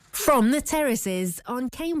From the Terraces on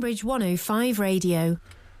Cambridge 105 Radio.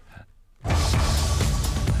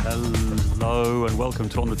 Hello and welcome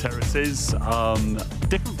to On the Terraces.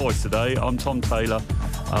 Different voice today. I'm Tom Taylor,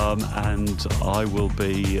 and I will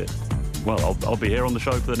be, well, I'll be here on the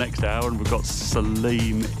show for the next hour, and we've got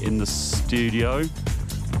Saleem in the studio.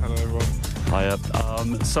 Hello, everyone.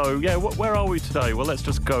 Hiya. Where are we today? Well, let's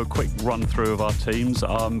just go a quick run through of our teams.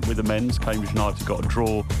 With the men's, Cambridge United got a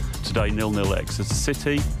draw today, 0-0 at Exeter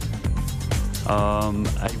City.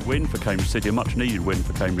 A win for Cambridge City, a much needed win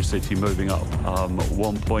for Cambridge City, moving up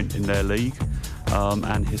 1 point in their league,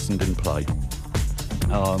 and Histon didn't play.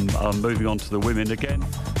 Moving on to the women again,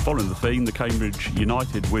 following the theme, the Cambridge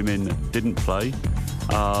United women didn't play,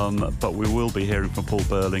 but we will be hearing from Paul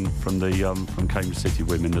Burling from Cambridge City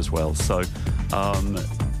women as well. So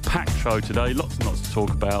packed show today, lots and lots to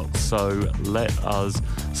talk about. So let us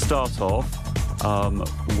start off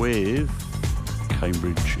with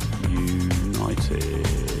Cambridge United.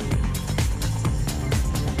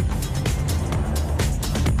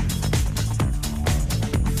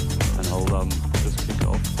 And I'll just kick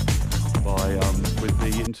off with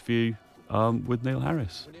the interview with Neil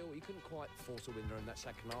Harris. Well, Neil, you couldn't quite force a winner in that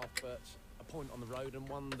second half, but a point on the road and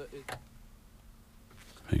one that...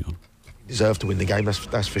 Hang on. Deserved to win the game,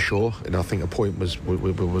 that's for sure, and I think a point was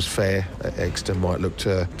fair. Exeter might look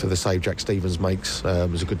to the save Jack Stevens makes. It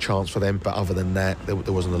was a good chance for them, but other than that, there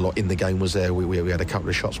wasn't a lot in the game, was there? We had a couple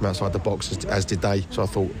of shots from outside the box, as did they. So I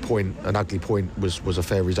thought an ugly point was a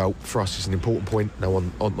fair result. For us, it's an important point now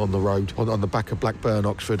on the road, on the back of Blackburn,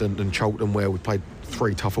 Oxford and Cheltenham, where we played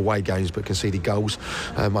 3 tough away games but conceded goals.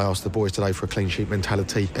 I asked the boys today for a clean sheet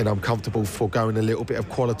mentality, and I'm comfortable foregoing a little bit of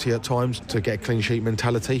quality at times to get a clean sheet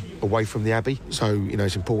mentality away from the Abbey. So,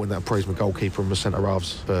 it's important that I praise my goalkeeper and my centre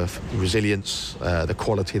halves for the resilience, the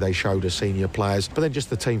quality they showed as senior players, but then just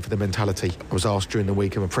the team for the mentality. I was asked during the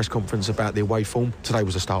week in a press conference about the away form. Today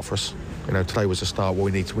was a start for us. Today was a start.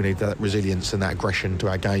 We need that resilience and that aggression to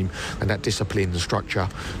our game and that discipline and structure,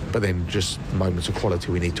 but then just moments of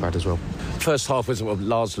quality we need to add as well. First half was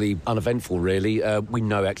largely uneventful, really. We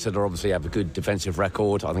know Exeter obviously have a good defensive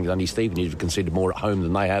record. I think only Stephen you've conceded more at home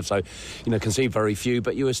than they have, so concede very few,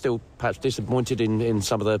 but you were still perhaps disappointed in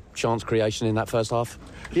some of the chance creation in that first half.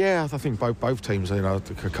 Yeah, I think both teams. I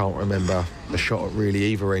can't remember a shot at really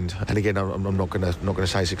either end. And again, I'm not going to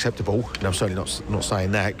say it's acceptable. And I'm certainly not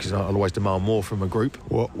saying that, because I'll always demand more from a group.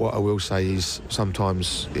 What I will say is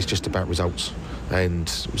sometimes it's just about results.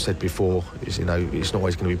 And we said before, it's not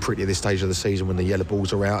always going to be pretty at this stage of the season when the yellow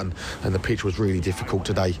balls are out, and the pitch was really difficult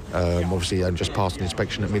today. Obviously, just passed an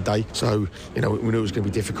inspection at midday, so we knew it was going to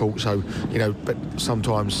be difficult. So but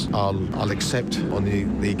sometimes I'll accept on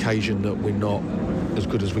the occasion that we're not as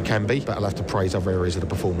good as we can be, but I'll have to praise other areas of the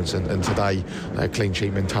performance, and today clean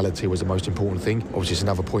sheet mentality was the most important thing. Obviously it's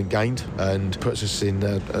another point gained and puts us in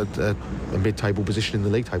a mid-table position in the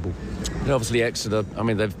league table. And obviously Exeter,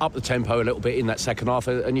 they've upped the tempo a little bit in that second half,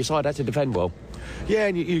 and your side had to defend well. Yeah,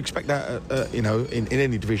 and you expect that, in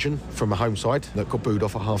any division from a home side that got booed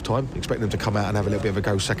off at half-time. Expect them to come out and have a little bit of a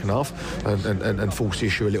go second half and force the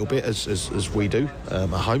issue a little bit, as we do at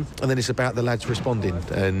home. And then it's about the lads responding,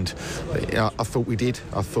 and I thought we did.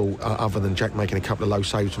 I thought, other than Jack making a couple of low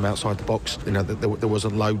saves from outside the box, there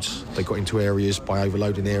wasn't loads. They got into areas by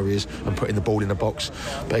overloading areas and putting the ball in the box.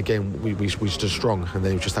 But again, we stood strong, and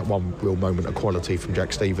there was just that one real moment of quality from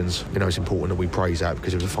Jack Stevens. It's important that we praise that,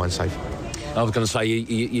 because it was a fine save. I was going to say,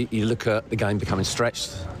 you look at the game becoming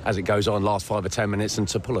stretched as it goes on, last 5 or 10 minutes, and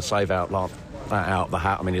to pull a save out like that out of the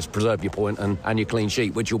hat, it's preserved your point and your clean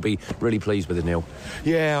sheet, which you'll be really pleased with, Neil.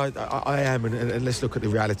 Yeah, I am, and let's look at the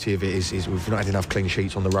reality of it is we've not had enough clean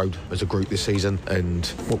sheets on the road as a group this season, and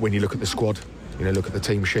when you look at the squad, look at the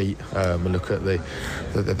team sheet and look at the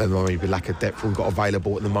maybe lack of depth we've got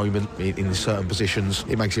available at the moment in certain positions.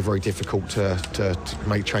 It makes it very difficult to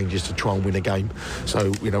make changes to try and win a game.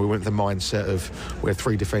 So, we went with the mindset of we have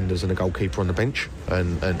 3 defenders and a goalkeeper on the bench,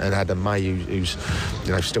 and Adam May, who's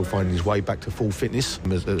still finding his way back to full fitness,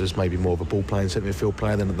 as maybe more of a ball-playing centre midfield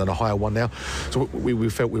player than a higher one now. So we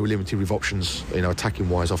felt we were limited with options,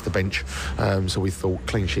 attacking-wise off the bench. So we thought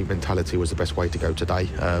clean sheet mentality was the best way to go today.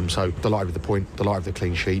 So delighted with the point, delighted with the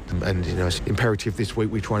clean sheet, and it's imperative this week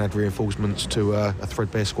we try and add reinforcements to a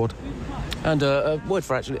threadbare squad. And a word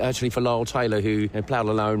for actually for Lyle Taylor, who ploughed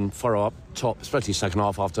alone far up top, especially second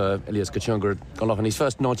half after Elias Kachunga had gone off, and his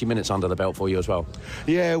first 90 minutes under the belt for you as well.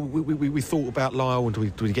 Yeah, we thought about Lyle, and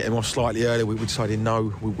do we get him off slightly earlier? We decided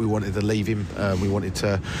no, we wanted to leave him. We wanted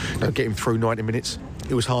to get him through 90 minutes.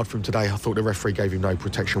 it was hard for him today. I thought the referee gave him no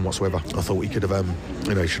protection whatsoever. I thought he could have,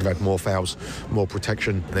 he should have had more fouls, more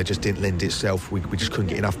protection, and it just didn't lend itself. We just couldn't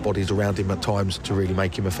get enough bodies around him at times to really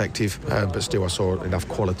make him effective. But still, I saw enough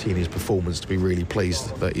quality in his performance to be really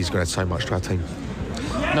pleased that he's going to add so much to our team.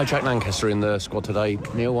 No Jack Lancaster in the squad today.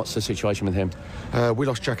 Neil, what's the situation with him? We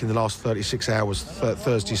lost Jack in the last 36 hours.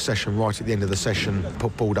 Thursday's session, right at the end of the session,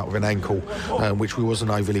 pulled up with an ankle, which we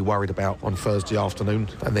wasn't overly worried about on Thursday afternoon.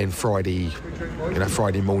 And then Friday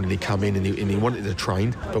morning he come in and he wanted to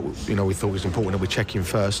train, but we thought it was important that we check him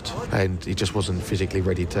first, and he just wasn't physically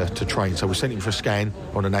ready to train. So we sent him for a scan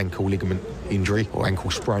on an ankle ligament injury or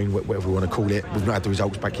ankle sprain, whatever we want to call it. We've not had the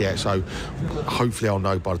results back yet, so hopefully I'll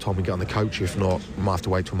know by the time we get on the coach. If not, I might have to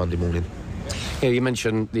wait till Monday morning. Yeah, you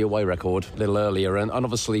mentioned the away record a little earlier, and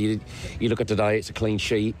obviously you look at today, it's a clean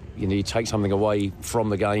sheet. You take something away from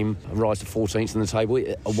the game, rise to 14th in the table.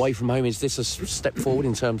 Away from home, is this a step forward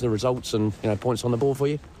in terms of results and points on the board for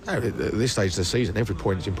you? At this stage of the season, every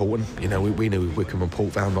point is important. We knew Wycombe and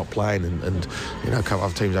Port Vale not playing, and a couple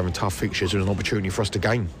of other teams having tough fixtures. There was an opportunity for us to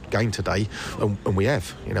gain today, and we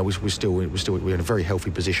have. We're in a very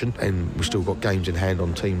healthy position, and we've still got games in hand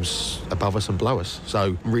on teams above us and below us.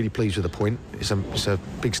 So I'm really pleased with the point. It's a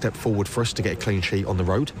big step forward for us to get a clean sheet on the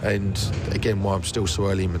road, and again, why I'm still so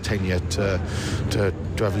early in my tenure to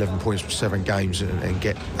have 11 points from 7 games and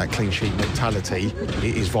get that clean sheet mentality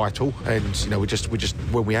is vital. And we just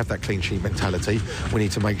when we have that clean sheet mentality, we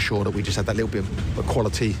need to make sure that we just have that little bit of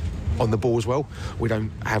quality on the ball as well. We don't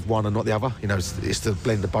have one and not the other. It's the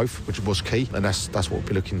blend of both, which was key, and that's what we'll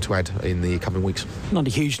be looking to add in the coming weeks. Not a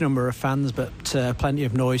huge number of fans, but plenty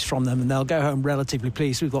of noise from them, and they'll go home relatively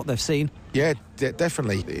pleased with what they've seen. Yeah,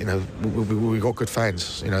 definitely. We've got good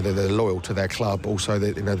fans. They're loyal to their club. Also,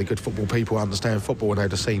 they're good football people, understand football, and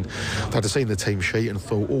they'd have seen the team sheet and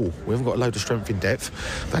thought, we haven't got a load of strength in depth.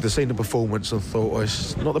 They'd have seen the performance and thought,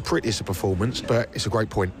 it's not the prettiest of performance, but it's a great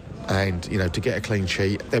point. And to get a clean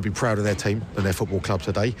sheet, they'll be proud of their team and their football club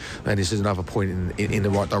today, and this is another point in the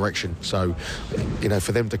right direction. So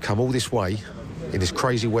for them to come all this way in this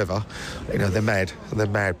crazy weather, they're mad,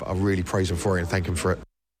 but I really praise them for it and thank them for it.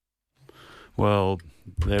 Well,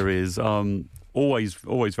 there is always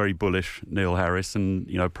very bullish Neil Harris, and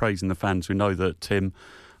praising the fans. We know that Tim,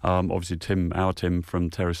 obviously our Tim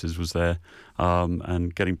from Terraces was there,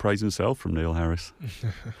 and getting praise himself from Neil Harris.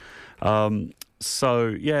 So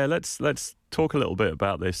yeah, let's talk a little bit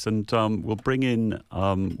about this, and we'll bring in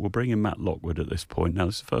Matt Lockwood at this point. Now,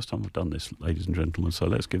 this is the first time I've done this, ladies and gentlemen. So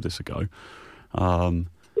let's give this a go, and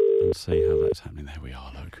see how that's happening. There we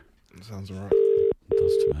are, Luke. It sounds all right. It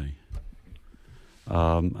does to me.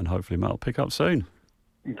 And hopefully Matt will pick up soon.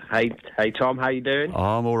 Hey Tom, how you doing?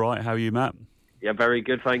 I'm all right. How are you, Matt? Yeah, very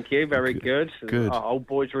good, thank you. Very good. Good. Our old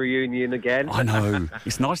boys reunion again. I know.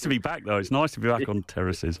 It's nice to be back, though. It's nice to be back on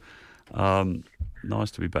Terraces.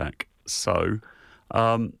 Nice to be back. So,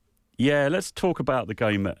 let's talk about the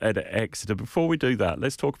game at Exeter. Before we do that,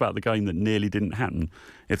 let's talk about the game that nearly didn't happen,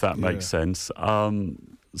 if that makes sense.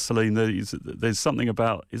 Saleem, there's something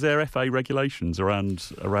about, is there FA regulations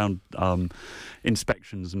around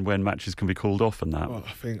inspections and when matches can be called off and that? Well,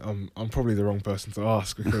 I think I'm probably the wrong person to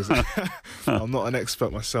ask, because I'm not an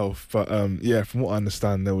expert myself. But from what I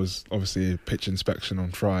understand, there was obviously a pitch inspection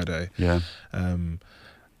on Friday. Yeah.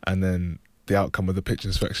 And then the outcome of the pitch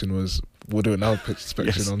inspection was we'll do another pitch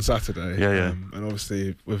inspection on Saturday. And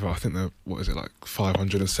obviously with, I think,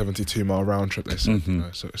 572 mile round trip, they said,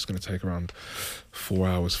 so it's going to take around 4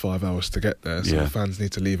 hours, 5 hours to get there. So the fans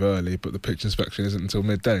need to leave early, but the pitch inspection isn't until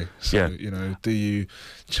midday. So, do you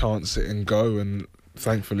chance it and go? And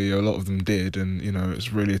thankfully a lot of them did, and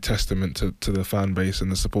it's really a testament to the fan base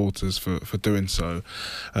and the supporters for doing so.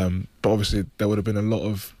 But obviously there would have been a lot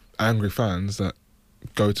of angry fans that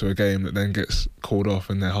go to a game that then gets called off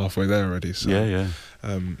and they're halfway there already. So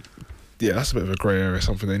that's a bit of a grey area,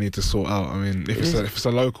 something they need to sort out. I mean, if it's a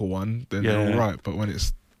local one, then they're all right, but when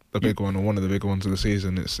it's the big one or one of the big ones of the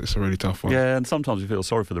season, it's a really tough one. Yeah, and sometimes you feel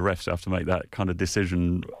sorry for the refs who have to make that kind of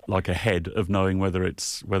decision like ahead of knowing whether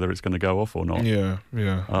it's going to go off or not.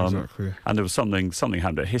 Exactly. And there was something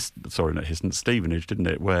happened at Stevenage, didn't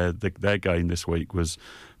it, where their game this week was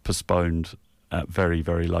postponed at very,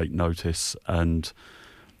 very late notice, and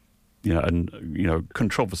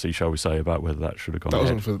controversy, shall we say, about whether that should have gone ahead.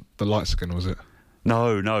 That wasn't for the light skin, was it?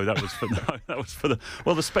 No, that was for the.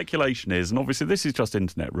 Well, the speculation is, and obviously this is just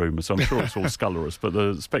internet rumour, so I'm sure it's all scurrilous. But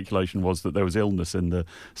the speculation was that there was illness in the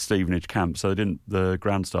Stevenage camp, so the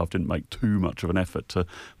ground staff didn't make too much of an effort to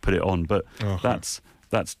put it on. But that's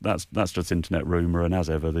just internet rumour, and as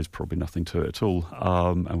ever, there's probably nothing to it at all.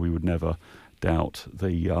 And we would never doubt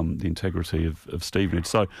the integrity of Stevenage.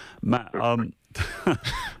 So, Matt,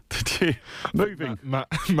 Did you? Moving.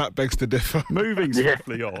 Matt begs to differ. Moving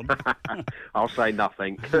swiftly on. I'll say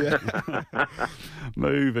nothing.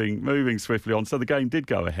 Moving swiftly on. So the game did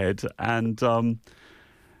go ahead, and I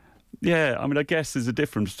guess there's a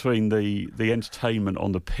difference between the entertainment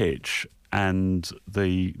on the pitch and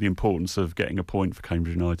the importance of getting a point for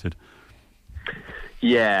Cambridge United.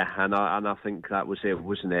 Yeah, and I think that was it,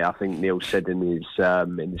 wasn't it? I think Neil said in his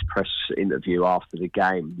press interview after the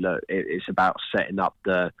game, look, it's about setting up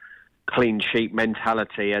the clean sheet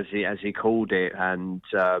mentality, as he called it, and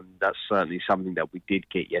that's certainly something that we did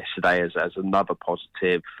get yesterday as another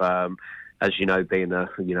positive. As you know, being a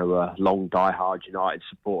long die-hard United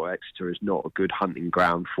supporter, Exeter is not a good hunting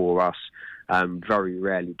ground for us. Very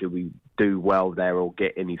rarely do we do well there or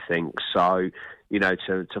get anything. So,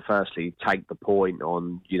 to firstly take the point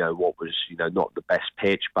on, what was, not the best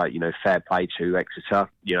pitch, but, fair play to Exeter,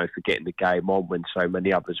 for getting the game on when so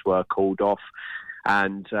many others were called off.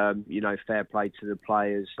 And, fair play to the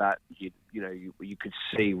players that, you could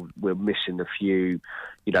see we're missing a few,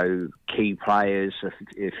 key players.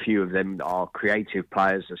 A few of them are creative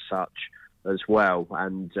players as such as well.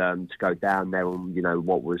 And to go down there on,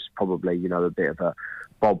 what was probably, a bit of a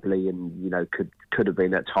bobbly and, could have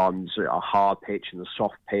been at times a hard pitch and a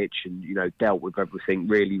soft pitch and, dealt with everything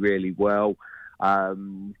really, really well.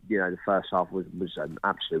 The first half was an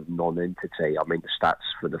absolute non-entity. I mean, the stats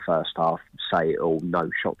for the first half say it all: no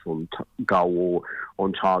shots on goal or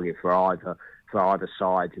on target for either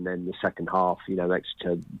side. And then the second half,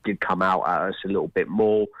 Exeter did come out at us a little bit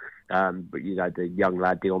more. But the young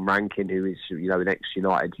lad Dion Rankin, who is an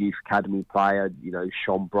ex-United Youth Academy player,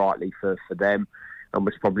 shone brightly for them. And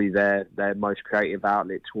was probably their most creative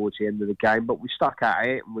outlet towards the end of the game. But we stuck at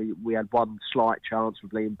it, and we had one slight chance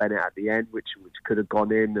with Liam Bennett at the end, which could have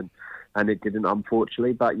gone in, and it didn't,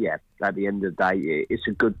 unfortunately. But yeah, at the end of the day, it's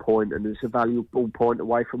a good point, and it's a valuable point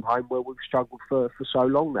away from home where we've struggled for so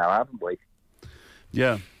long now, haven't we?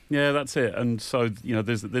 Yeah, that's it. And so,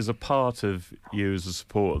 there's a part of you as a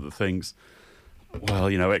supporter that thinks, well,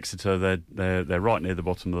 Exeter, they're right near the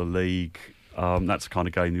bottom of the league. That's the kind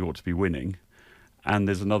of game you ought to be winning. And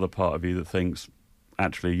there's another part of you that thinks,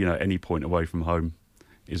 actually, any point away from home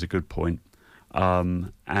is a good point.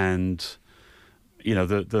 And,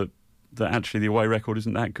 that actually the away record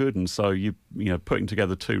isn't that good. And so, putting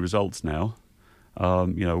together two results now,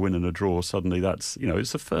 win and a draw, suddenly that's,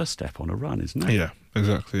 it's the first step on a run, isn't it? Yeah,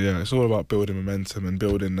 exactly, yeah. It's all about building momentum and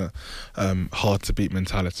building the hard-to-beat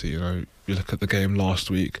mentality. You look at the game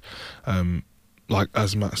last week, like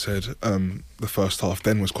as Matt said, the first half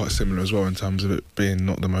then was quite similar as well in terms of it being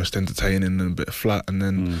not the most entertaining and a bit flat, and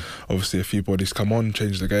then obviously a few bodies come on,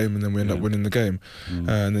 change the game, and then we end up winning the game.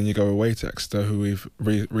 And then you go away to Exeter, who we've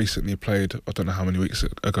recently played, I don't know how many weeks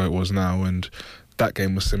ago it was now, and that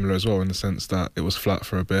game was similar as well in the sense that it was flat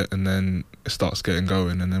for a bit and then it starts getting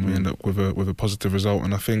going, and then we end up with a positive result.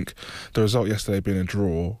 And I think the result yesterday being a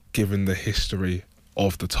draw, given the history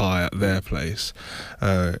of the tie at their place,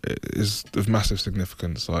 is of massive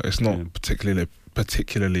significance. Like, it's not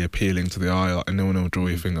particularly appealing to the eye. Like a 0-0 draw,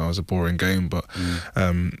 you think, it was a boring game, but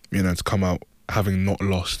to come out having not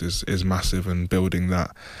lost is massive, and building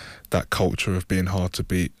that culture of being hard to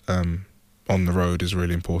beat on the road is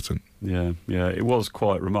really important. Yeah, it was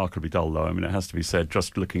quite remarkably dull, though. I mean, it has to be said,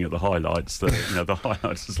 just looking at the highlights, that the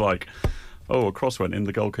highlights is like, a cross went in,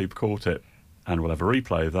 the goalkeeper caught it, and we'll have a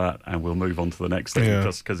replay of that, and we'll move on to the next thing,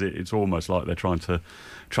 just because it's almost like they're trying to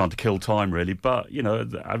kill time, really. But,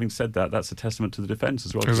 having said that, that's a testament to the defence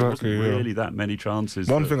as well. Exactly, there wasn't really that many chances.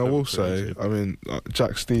 One thing I will say, I mean,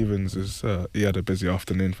 Jack Stevens, he had a busy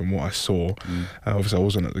afternoon from what I saw. Obviously, I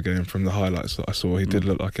wasn't at the game. From the highlights that I saw, he did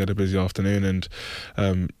look like he had a busy afternoon,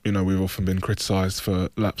 and, we've often been criticised for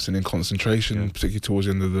lapsing in concentration, particularly towards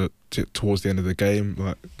the end of the game.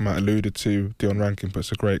 Like Matt alluded to, Dion Rankin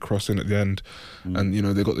puts a great cross in at the end, and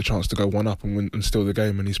they got the chance to go one up and win and steal the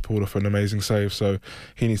game, and he's pulled off an amazing save. So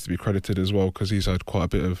he needs to be credited as well, because he's had quite a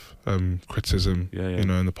bit of criticism,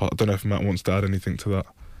 in the part. I don't know if Matt wants to add anything to that.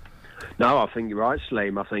 No, I think you're right,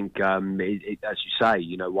 Saleem. I think, as you say,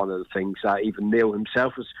 one of the things that even Neil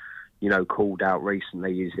himself has, called out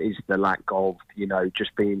recently is the lack of,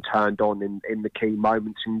 just being turned on in the key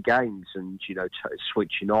moments in games, and,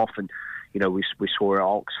 switching off. And, we saw it at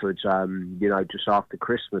Oxford, just after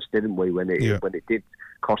Christmas, didn't we, when it did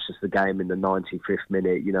cost us the game in the 95th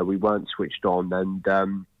minute. We weren't switched on, and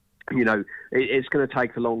it's going to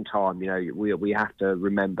take a long time. We have to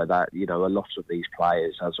remember that a lot of these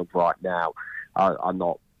players, as of right now, are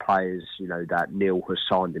not players that Neil has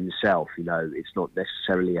signed himself. It's not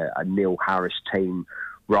necessarily a Neil Harris team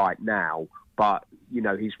right now. But,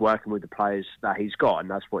 he's working with the players that he's got, and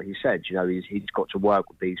that's what he said. He's got to work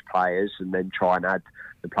with these players and then try and add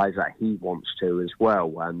the players that he wants to as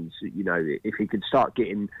well. And, if he could start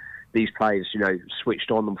getting these players,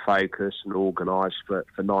 switched on and focused and organised for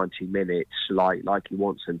 90 minutes like he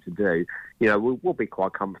wants them to do, we'll be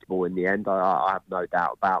quite comfortable in the end. I have no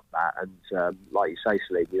doubt about that. And like you say,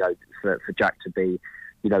 Saleem, for Jack to be,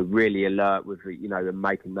 really alert with, and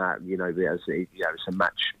making that, as it's a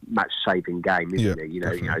match-saving game, isn't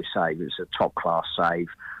it? Save, it's a top-class save.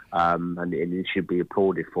 And it should be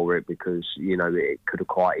applauded for it because, it could have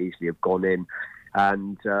quite easily have gone in.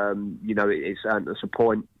 And, it's a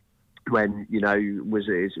point when, was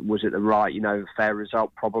it the right, fair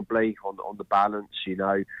result probably on the balance,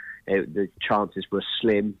 the chances were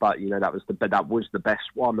slim, but, that was the best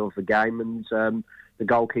one of the game. And the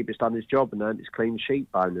goalkeeper's done his job and earned his clean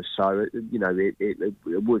sheet bonus. So, it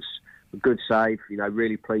was a good save,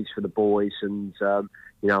 really pleased for the boys. And,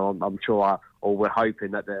 I'm sure we're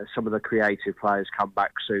hoping that some of the creative players come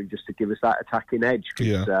back soon just to give us that attacking edge.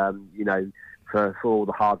 Because, for all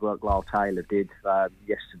the hard work Lyle Taylor did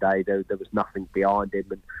yesterday, there was nothing behind him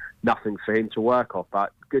and nothing for him to work off.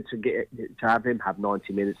 But good to have him have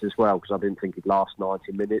 90 minutes as well, because I didn't think he'd last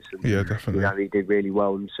 90 minutes. And, definitely. He did really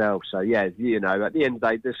well himself. So, yeah, at the end of the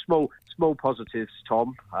day, there's small positives,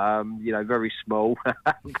 Tom, very small.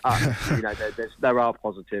 But, there are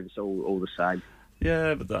positives all the same.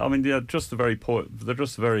 Yeah, but just the very point. They're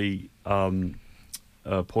just the very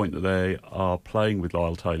point that they are playing with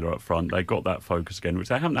Lyle Taylor up front. They got that focus again, which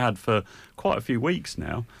they haven't had for quite a few weeks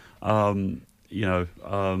now.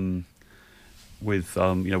 With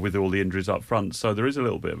all the injuries up front, so there is a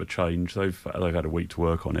little bit of a change. They've had a week to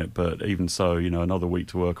work on it, but even so, another week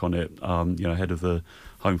to work on it. Ahead of the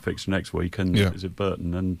home fixture next week, and is it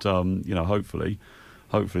Burton? And hopefully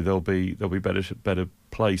they'll be better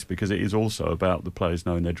placed, because it is also about the players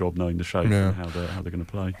knowing their job, knowing the shape, and how they're going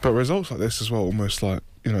to play. But results like this as well, almost like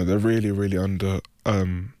they're really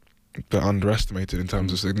they're underestimated in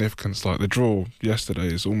terms of significance. Like the draw yesterday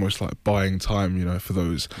is almost like buying time, for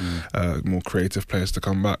those more creative players to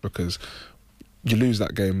come back, because you lose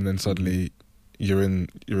that game and then suddenly you're in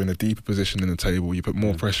a deeper position in the table. You put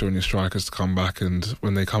more pressure on your strikers to come back, and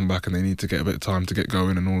when they come back and they need to get a bit of time to get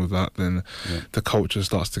going and all of that, then the culture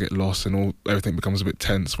starts to get lost and everything becomes a bit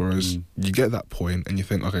tense. Whereas you get that point and you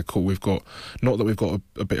think, okay, cool, we've got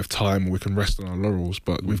a bit of time where we can rest on our laurels,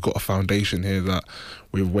 but we've got a foundation here that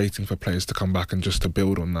we're waiting for players to come back and just to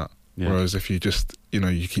build on that. Whereas if you just,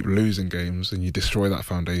 you keep losing games and you destroy that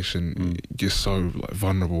foundation, you're so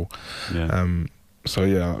vulnerable. I've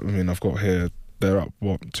got here, they're up,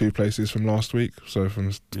 2 places from last week? So from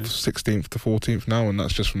 16th to 14th now, and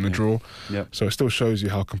that's just from the draw. So it still shows you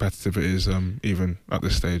how competitive it is, even at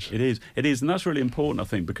this stage. It is, and that's really important, I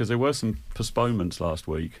think, because there were some postponements last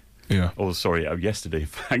week. Yesterday, in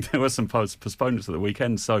fact. There were some postponements at the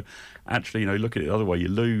weekend. So actually, look at it the other way. You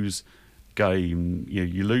lose game,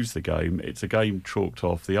 you lose the game. It's a game chalked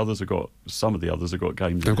off. Some of the others have got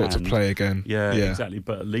games. They've got to play again. Yeah, exactly.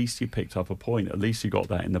 But at least you picked up a point. At least you got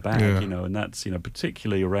that in the bag. And that's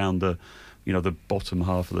particularly around the bottom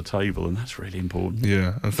half of the table, and that's really important.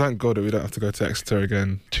 Yeah, and thank God that we don't have to go to Exeter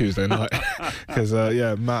again Tuesday night, because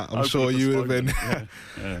Matt, I'm sure you would have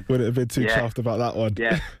been would have been too chuffed about that one.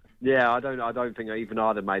 Yeah, I don't think even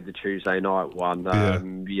I'd have made the Tuesday night one. As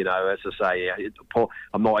I say,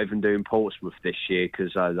 I'm not even doing Portsmouth this year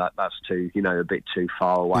because that's too, a bit too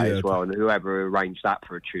far away as well. And whoever arranged that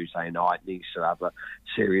for a Tuesday night needs to have a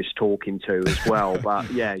serious talking to as well.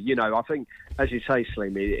 But I think, as you say,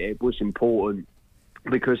 Saleem, it was important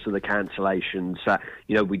because of the cancellations.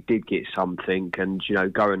 We did get something, and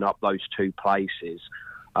going up those 2 places.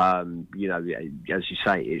 As you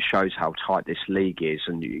say, it shows how tight this league is,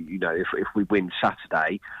 and if we win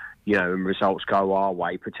Saturday, and results go our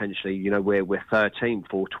way, potentially, we're 13th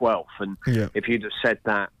or 12th, and if you'd have said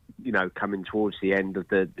that, coming towards the end of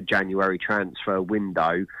the January transfer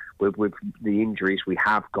window, with the injuries we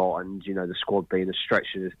have got, and the squad being as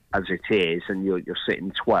stretched as it is, and you're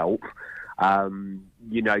sitting 12th.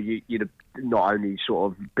 You'd have not only sort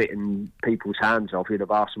of bitten people's hands off, you'd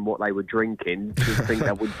have asked them what they were drinking to think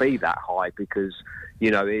that would be that high, because,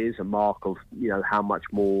 it is a mark of, how much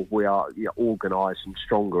more we are organised and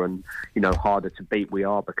stronger and, harder to beat we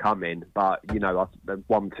are becoming. But,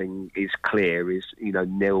 one thing is clear is,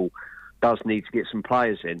 Neil does need to get some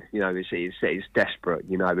players in. It's desperate,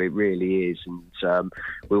 it really is. And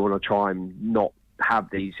we want to try and not have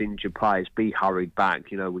these injured players be hurried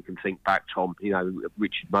back. We can think back, Tom,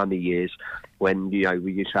 Richard Money years when,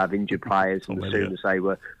 we used to have injured players and as soon as they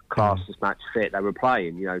were classed as match fit, they were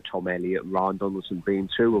playing, Tom Elliott and Ryan Donaldson being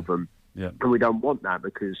two of them. Yeah. And we don't want that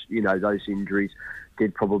because, those injuries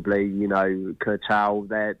did probably, curtail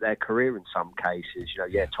their career in some cases.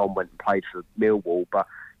 Tom went and played for Millwall, but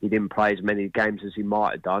he didn't play as many games as he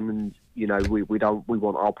might have done. And, we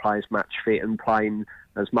want our players match fit and playing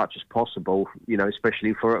as much as possible,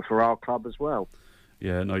 especially for our club as well.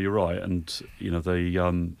 Yeah, no, you're right. And,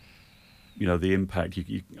 the impact,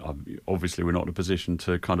 obviously we're not in a position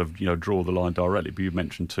to kind of, draw the line directly, but you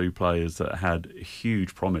mentioned two players that had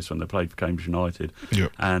huge promise when they played for Cambridge United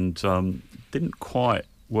and didn't quite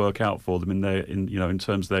work out for them in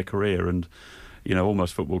terms of their career. And,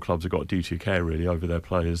 almost football clubs have got a duty of care really over their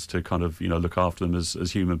players to kind of, look after them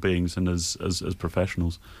as human beings and as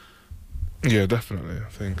professionals. Yeah, definitely. I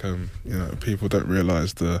think, people don't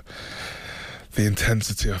realise the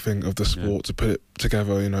intensity, I think, of the sport to put it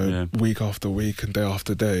together, week after week and day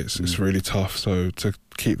after day. It's really tough. So to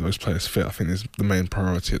keep those players fit, I think is the main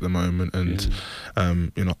priority at the moment. And,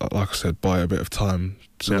 like I said, buy a bit of time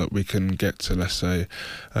so that we can get to, let's say,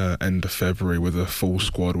 end of February with a full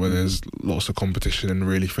squad where there's lots of competition and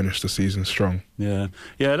really finish the season strong. Yeah,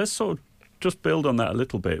 let's sort of just build on that a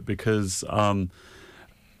little bit because,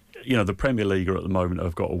 the Premier League at the moment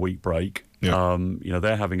have got a week break. Yeah.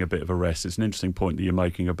 They're having a bit of a rest. It's an interesting point that you're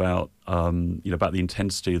making about, about the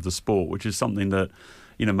intensity of the sport, which is something that,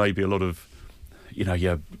 maybe a lot of,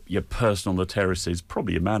 your person on the terraces,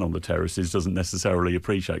 probably your man on the terraces, doesn't necessarily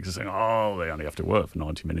appreciate because they're saying, they only have to work for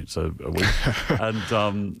 90 minutes a week,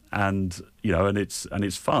 and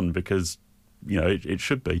it's fun because, it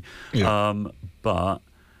should be, but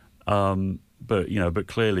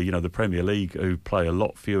clearly, the Premier League, who play a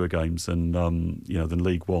lot fewer games than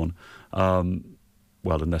League One,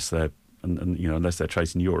 unless they're unless they're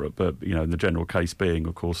chasing Europe, but the general case being,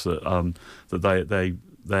 of course, that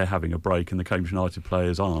they're having a break and the Cambridge United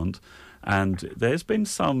players aren't. And there's been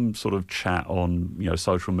some sort of chat on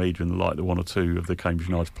social media and the like that one or two of the Cambridge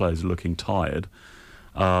United players are looking tired.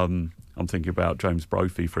 I'm thinking about James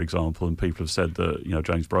Brophy, for example, and people have said that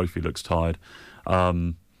James Brophy looks tired.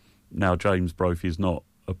 Now, James Brophy is not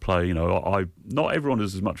a player, not everyone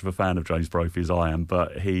is as much of a fan of James Brophy as I am,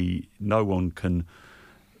 but no one can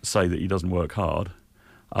say that he doesn't work hard.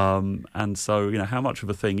 And so, how much of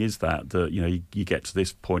a thing is that you get to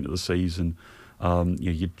this point of the season,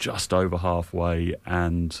 you're just over halfway,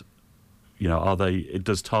 and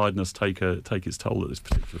does tiredness take its toll at this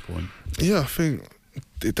particular point? Yeah, I think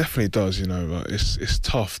it definitely does. It's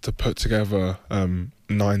tough to put together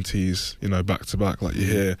 90s, back to back, like you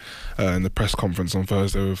hear in the press conference on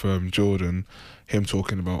Thursday with Jordan, him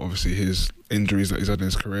talking about obviously his injuries that he's had in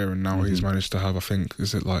his career, and now he's managed to have, I think,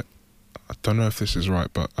 I don't know if this is right,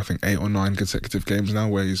 but I think 8 or 9 consecutive games now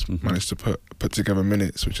where he's managed to put together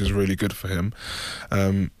minutes, which is really good for him.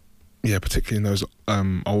 Particularly in those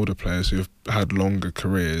older players who have had longer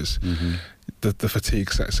careers, the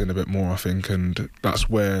fatigue sets in a bit more, I think, and that's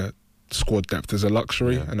where squad depth is a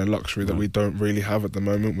luxury, and a luxury that we don't really have at the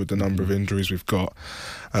moment with the number of injuries we've got.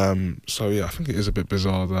 I think it is a bit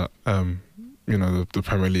bizarre that the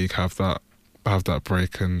Premier League have that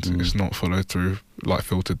break and it's not followed through, like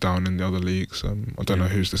filtered down in the other leagues. I don't know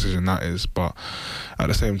whose decision that is, but at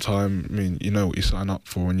the same time, I mean, what you sign up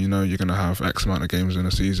for, and you're going to have X amount of games in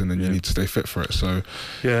a season, and you need to stay fit for it. So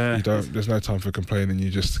there's no time for complaining.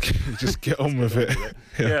 You just get on with it.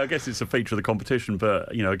 I guess it's a feature of the competition,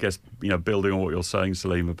 but I guess building on what you're saying,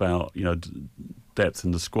 Saleem, about depth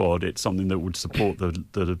in the squad, it's something that would support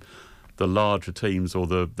the larger teams or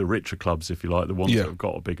the richer clubs, if you like, the ones that have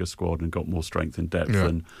got a bigger squad and got more strength and depth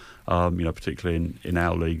than, particularly in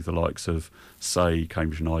our league, the likes of, say,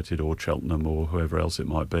 Cambridge United or Cheltenham or whoever else it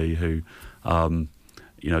might be, who,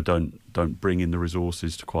 don't bring in the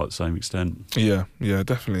resources to quite the same extent. Yeah,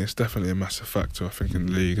 definitely. It's definitely a massive factor, I think, in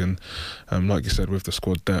the league. And like you said, with the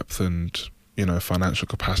squad depth and financial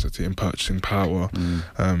capacity and purchasing power,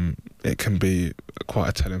 it can be quite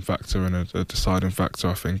a telling factor and a deciding factor,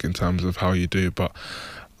 I think, in terms of how you do. But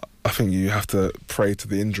I think you have to pray to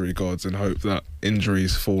the injury gods and hope that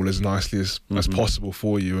injuries fall as nicely as possible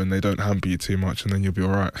for you and they don't hamper you too much, and then you'll be all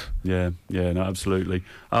right. No, absolutely.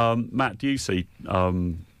 Matt, do you see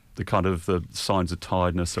the kind of the signs of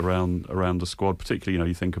tiredness around the squad, particularly,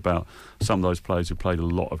 you think about some of those players who played a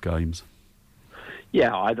lot of games?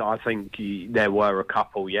 Yeah, I think there were a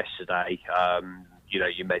couple yesterday.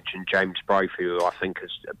 You mentioned James Brophy, who I think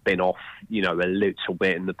has been off, a little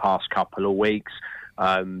bit in the past couple of weeks.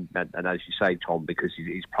 And as you say, Tom, because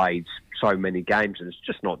he's played so many games, and it's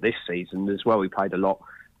just not this season as well. He played a lot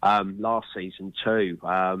last season too,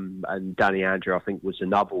 and Danny Andrew, I think, was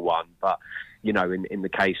another one. But in the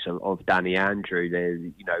case of Danny Andrew, there,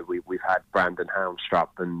 we've had Brandon Houndstrup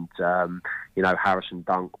and Harrison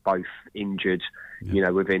Dunk both injured.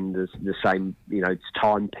 Within the same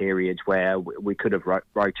time period where we could have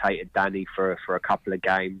rotated Danny for a couple of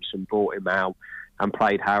games and brought him out and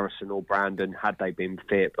played Harrison or Brandon had they been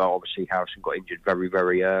fit. But obviously Harrison got injured very,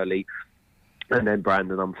 very early. And then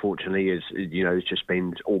Brandon, unfortunately, has just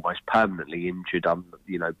been almost permanently injured.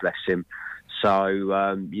 Bless him. So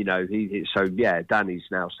Danny's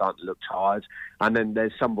now starting to look tired. And then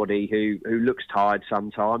there's somebody who looks tired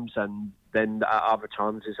sometimes, and then at other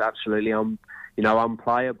times is absolutely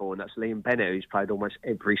unplayable, and that's Liam Bennett, who's played almost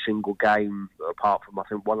every single game apart from I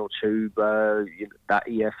think one or two that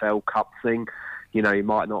EFL Cup thing. He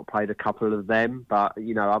might not have played a couple of them, but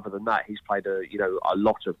other than that, he's played a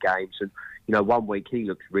lot of games. And 1 week he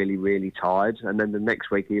looks really, really tired, and then the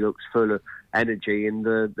next week he looks full of energy. And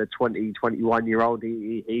the 20, 21-year-old,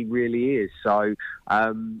 he really is. So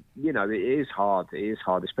it is hard. It is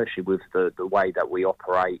hard, especially with the way that we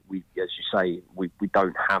operate. We, as you say, we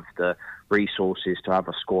don't have the resources to have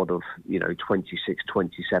a squad of 26,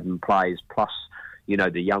 27 players plus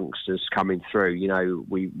the youngsters coming through.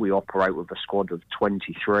 We operate with a squad of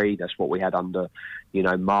 23. That's what we had under,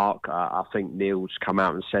 Mark. I think Neil's come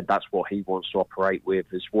out and said that's what he wants to operate with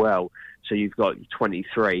as well. So you've got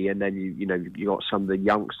 23, and then you've got some of the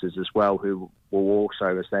youngsters as well who will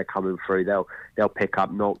also, as they're coming through, they'll pick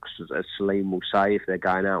up knocks, as Saleem will say, if they're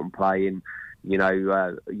going out and playing,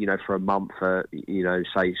 for a month,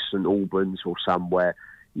 say St Albans or somewhere.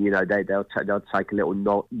 They'll take a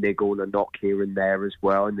little niggle and a knock here and there as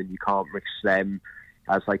well, and then you can't risk them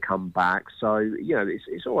as they come back. So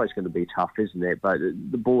it's always going to be tough, isn't it? But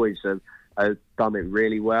the boys have done it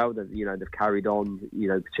really well. They've carried on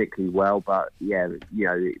particularly well. But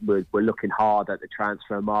we're looking hard at the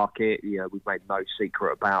transfer market. We've made no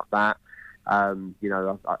secret about that. At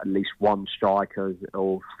least one striker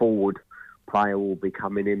or forward player will be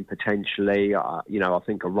coming in potentially. I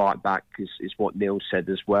think a right back is what Neil said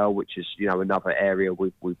as well, which is another area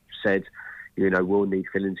we've said we'll need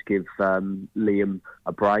filling to give Liam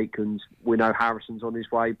a break, and we know Harrison's on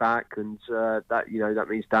his way back, and that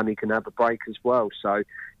means Danny can have a break as well. So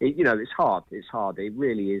it's hard. It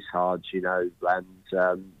really is hard. And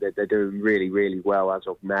they're doing really, really well as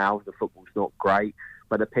of now. The football's not great,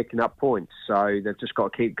 but they're picking up points, so they've just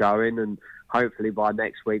got to keep going, and hopefully by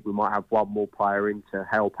next week we might have one more player in to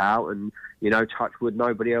help out. And, touch wood,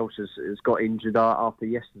 nobody else has got injured after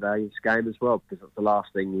yesterday's game as well, because that's the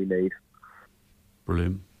last thing we need.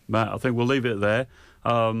 Brilliant. Matt, I think we'll leave it there.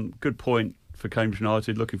 Good point for Cambridge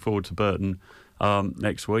United. Looking forward to Burton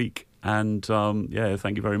next week. And,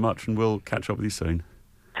 thank you very much, and we'll catch up with you soon.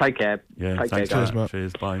 Take care. Yeah, Take thanks. care, guys.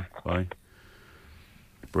 Cheers. Bye.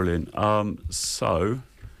 Brilliant. So,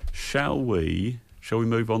 shall we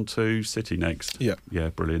move on to City next? Yeah. Yeah,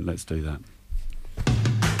 brilliant. Let's do that.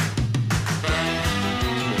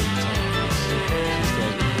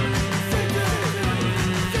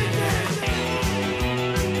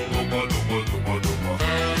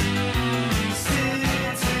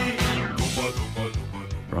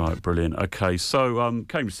 Right, brilliant. Okay, so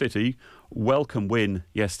Cambridge City, welcome win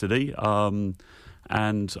yesterday.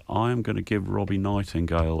 And I am going to give Robbie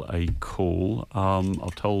Nightingale a call. I'm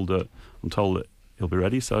told that he'll be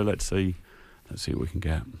ready. So let's see what we can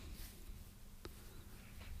get.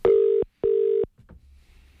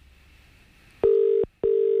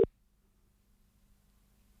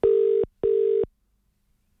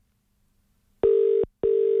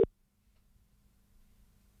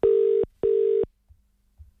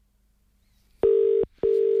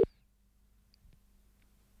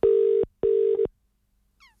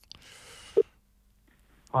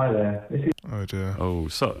 Hi there. Oh dear. Oh,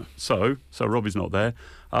 so Robbie's not there.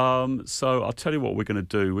 So I'll tell you what we're going to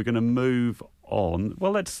do. We're going to move on.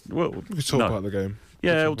 Well, we can talk about the game.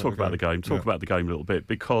 Yeah, we'll talk about the game. Talk about the game a little bit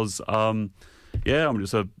because,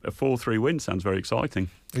 it's a 4-3 win. Sounds very exciting.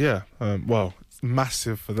 Yeah. Well, it's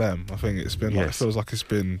massive for them. I think it's been it feels like it's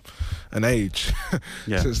been an age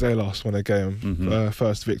since they last won a game. Mm-hmm.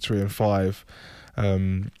 First victory in 5.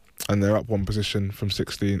 And they're up one position from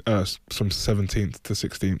 17th to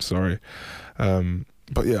 16th. Sorry,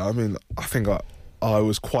 but yeah, I mean, I think I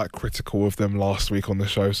was quite critical of them last week on the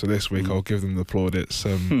show, so this week I'll give them the plaudits.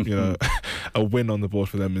 A win on the board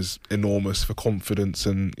for them is enormous for confidence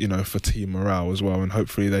and for team morale as well, and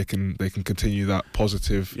hopefully they can continue that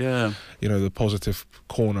positive, the positive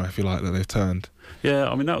corner, if you like, that they've turned. Yeah,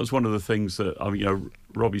 I mean that was one of the things that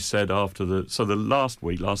Robbie said after the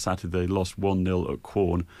last Saturday they lost 1-0 at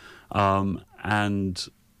Quorn, and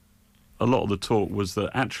a lot of the talk was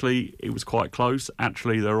that actually it was quite close.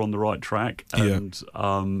 Actually, they're on the right track, and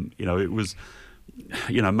it was.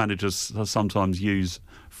 Managers sometimes use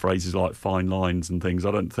phrases like fine lines and things.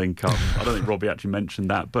 I don't think Robbie actually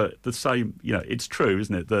mentioned that, but the same. It's true,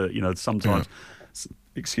 isn't it? That sometimes. Yeah.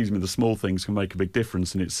 The small things can make a big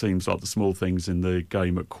difference, and it seems like the small things in the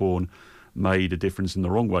game at Quorn made a difference in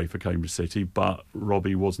the wrong way for Cambridge City. But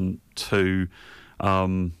Robbie wasn't too.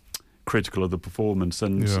 Critical of the performance,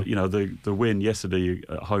 and the win yesterday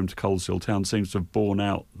at home to Coleshill Town seems to have borne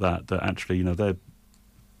out that actually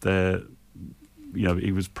they're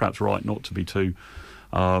he was perhaps right not to be too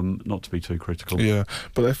critical. Yeah,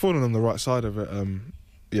 but they've fallen on the right side of it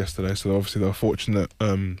yesterday, so obviously they were fortunate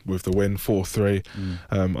with the win 4-3.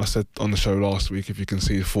 I said on the show last week, if you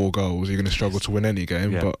concede 4 goals you're going to struggle to win any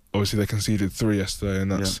game, but obviously they conceded 3 yesterday,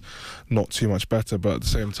 and that's not too much better, but at the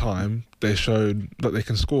same time they showed that they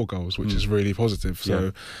can score goals, which is really positive.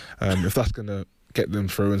 So if that's going to get them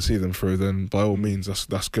through and see them through, then by all means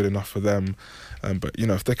that's good enough for them. But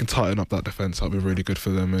if they can tighten up that defence, that'll be really good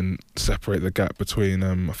for them and separate the gap between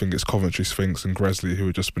I think it's Coventry Sphinx and Gresley, who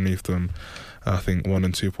are just beneath them. I think 1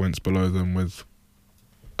 and 2 points below them with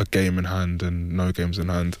a game in hand and no games in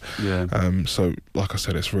hand. So like I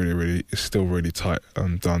said, it's still really tight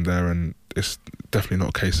down there, and it's definitely not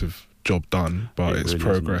a case of job done, but it's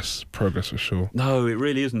really progress for sure. No, it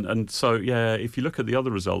really isn't. And so if you look at the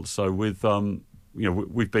other results, so with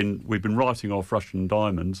we've been writing off Russian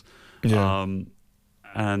Diamonds, and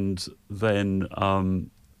then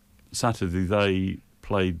Saturday they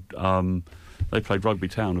played Rugby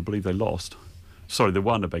Town. I believe they lost. Sorry, they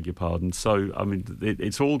won. I beg your pardon. So I mean, it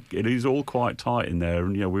is all quite tight in there,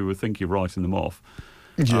 and we were thinking of writing them off.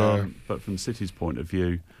 But from the City's point of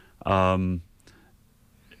view,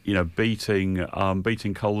 beating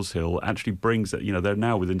Coleshill actually brings it. They're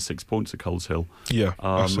now within 6 points of Coleshill.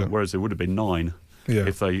 Whereas they would have been 9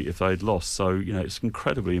 if they had lost. So it's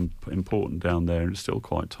incredibly important down there, and it's still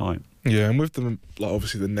quite tight. Yeah, and with the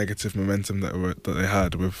obviously the negative momentum that they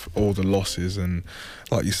had with all the losses, and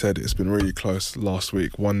like you said, it's been really close last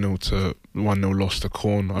week. 1-0 loss to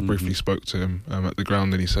Quorn. I briefly spoke to him at the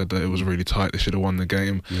ground, and he said that it was really tight. They should have won the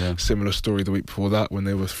game. Similar story the week before that when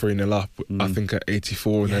they were 3-0 up. I think at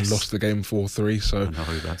 84, and then lost the game 4-3. So I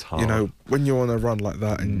know, that's hard. When you're on a run like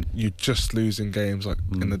that and you're just losing games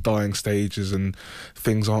in the dying stages, and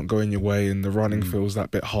things aren't going your way, and the running feels that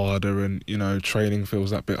bit harder, and training feels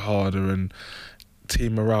that bit harder, and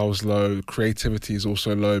team morale's low, creativity is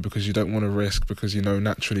also low because you don't want to risk, because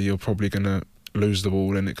naturally you're probably going to lose the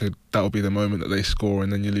ball, and that'll be the moment that they score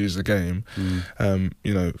and then you lose the game.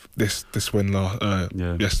 This win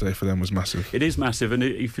yesterday for them was massive. It is massive, and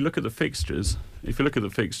if you look at the fixtures,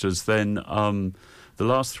 then the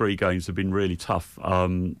last 3 games have been really tough.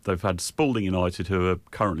 They've had Spalding United, who are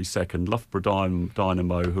currently second, Loughborough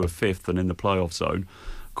Dynamo, who are 5th and in the playoff zone,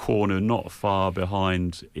 Corner not far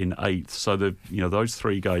behind in 8th. So those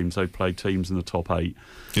 3 games they played teams in the top 8,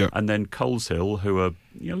 and then Coleshill, who are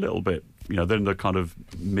a little bit, they're in the kind of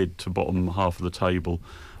mid to bottom half of the table.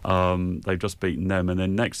 They've just beaten them, and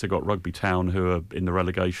then next they've got Rugby Town, who are in the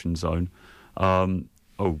relegation zone. That's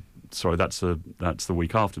the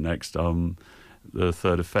week after next. The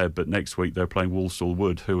 3rd of Feb, but next week they're playing Walsall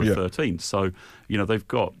Wood, who are 13th. So they've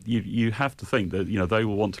got you have to think that they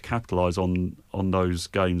will want to capitalise on those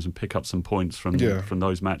games and pick up some points from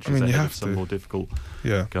those matches. You have some more difficult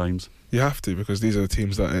games. You have to, because these are the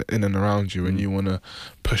teams that are in and around you, and you want to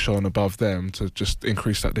push on above them to just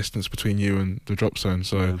increase that distance between you and the drop zone.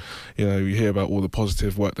 So you hear about all the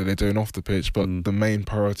positive work that they're doing off the pitch, but the main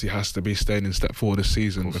priority has to be staying in step forward this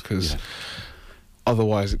season, because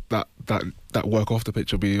otherwise that work off the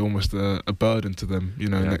pitch will be almost a burden to them,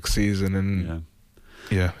 next season. And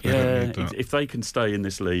if they can stay in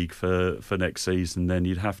this league for next season, then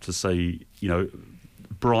you'd have to say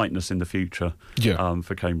brightness in the future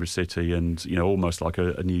for Cambridge City, and almost like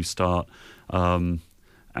a new start, and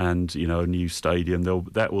a new stadium.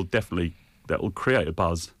 That will create a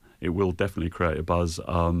buzz. It will definitely create a buzz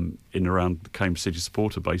in and around the Cambridge City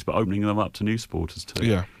supporter base, but opening them up to new supporters too.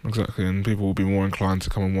 Yeah, exactly, and people will be more inclined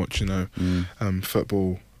to come and watch,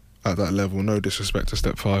 football at that level. No disrespect to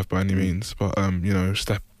step 5 by any means, but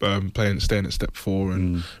staying at step 4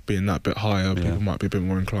 and being that bit higher, people might be a bit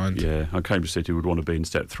more inclined. Yeah, Cambridge City would want to be in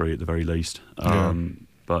step 3 at the very least.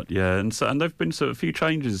 But yeah, and there've been a few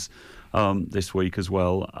changes this week as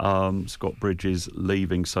well. Scott Bridges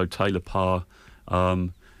leaving, so Taylor Parr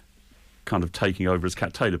kind of taking over as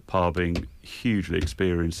Taylor Parr being hugely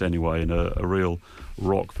experienced anyway and a real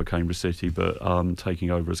rock for Cambridge City, but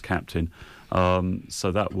taking over as captain.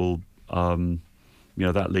 So that will,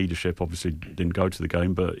 that leadership obviously didn't go to the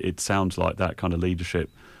game, but it sounds like that kind of leadership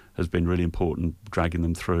has been really important, dragging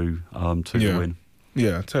them through to the win.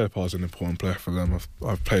 Yeah, Taylor Parr's an important player for them.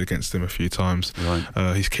 I've played against him a few times.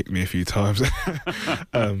 Right. He's kicked me a few times.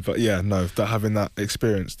 But yeah, no, having that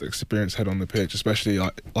experienced head on the pitch, especially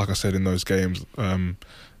like I said in those games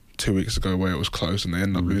 2 weeks ago where it was close and they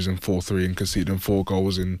ended up losing 4-3 and conceding 4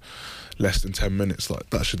 goals in less than 10 minutes.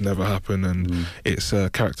 Like, that should never happen. And it's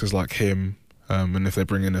characters like him, and if they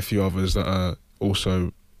bring in a few others that are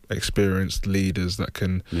also experienced leaders that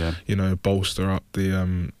can, bolster up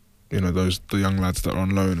the the young lads that are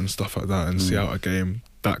on loan and stuff like that, and see out a game,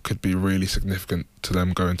 that could be really significant to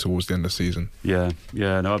them going towards the end of the season. Yeah,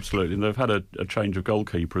 no, absolutely. And they've had a change of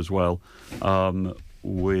goalkeeper as well,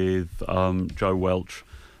 with Joe Welch,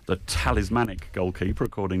 the talismanic goalkeeper,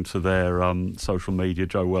 according to their social media.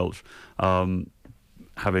 Joe Welch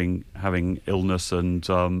having illness and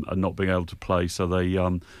not being able to play, so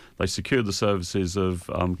they secured the services of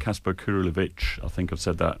Kasper Kurilovic. I think I've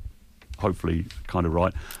said that hopefully kind of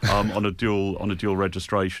right, on a dual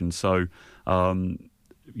registration. So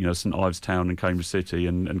St Ives Town and Cambridge City,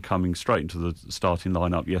 and coming straight into the starting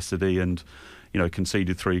lineup yesterday, and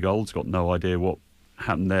conceded 3 goals. Got no idea what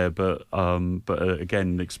happened there, but again,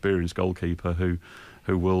 an experienced goalkeeper who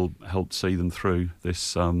will help see them through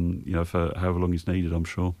this, for however long is needed, I'm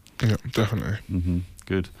sure. Yeah, definitely.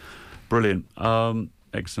 Good, brilliant,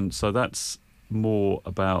 excellent. So that's more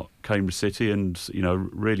about Cambridge City, and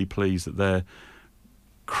really pleased that they're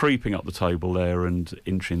creeping up the table there and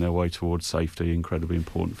inching their way towards safety. Incredibly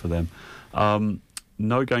important for them.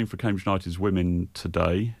 No game for Cambridge United's women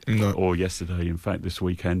today, or yesterday, in fact, this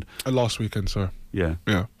weekend. Last weekend, sorry. Yeah,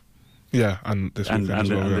 and this weekend as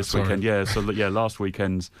well. And this weekend, yeah. So last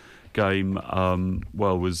weekend's game,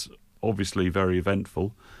 was obviously very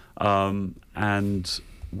eventful, and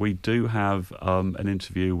we do have an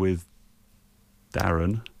interview with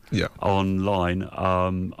Darren online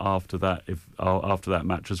after that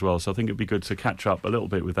match as well. So I think it'd be good to catch up a little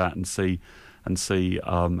bit with that and see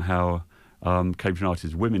how Cambridge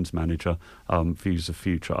United's women's manager views the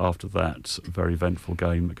future after that very eventful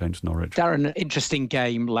game against Norwich. Darren, interesting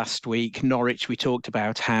game last week. Norwich, we talked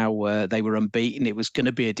about how they were unbeaten. It was going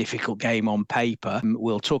to be a difficult game on paper.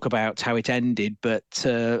 We'll talk about how it ended, but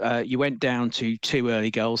you went down to 2 early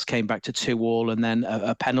goals, came back to 2-2, and then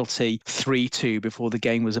a penalty 3-2 before the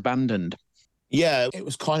game was abandoned. Yeah, it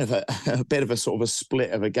was kind of a bit of a sort of a split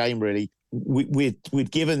of a game, really.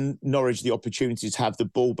 We'd given Norwich the opportunity to have the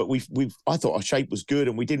ball, but I thought our shape was good,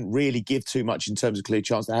 and we didn't really give too much in terms of clear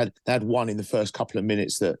chance. They had one in the first couple of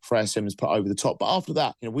minutes that Freya Simmons put over the top, but after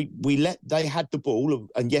that, they had the ball,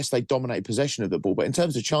 and yes, they dominated possession of the ball, but in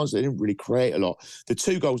terms of chance, they didn't really create a lot. The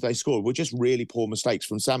 2 goals they scored were just really poor mistakes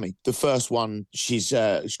from Sammy. The first one, she's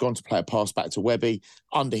gone to play a pass back to Webby,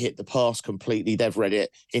 underhit the pass completely. They've read it,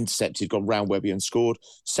 intercepted, gone round Webby and scored.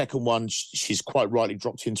 Second one, she's quite rightly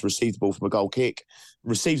dropped in to receive the ball from a goal kick,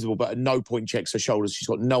 receives the ball, but at no point checks her shoulders. She's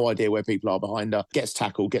got no idea where people are behind her, gets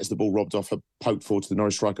tackled, gets the ball robbed off her, poked forward to the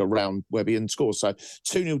Norwich striker around Webby and scores. So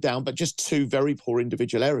 2-0 down, but just 2 very poor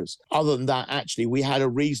individual errors. Other than that, actually, we had a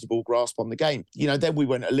reasonable grasp on the game. Then we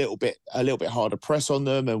went a little bit harder press on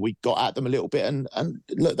them, and we got at them a little bit, and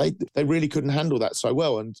look, they really couldn't handle that so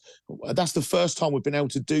well. And that's the first time we've been able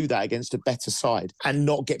to do that against a better side and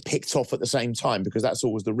not get picked off at the same time, because that's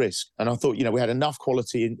always the risk. And I thought, we had enough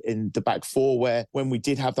quality in the back 4 where when we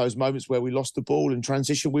did have those moments where we lost the ball in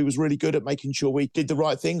transition, we was really good at making sure we did the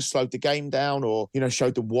right things, slowed the game down, or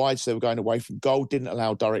showed them wide so they were going away from goal, didn't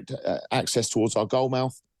allow direct access towards our goal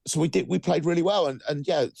mouth. So we played really well, and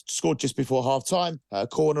scored just before half time,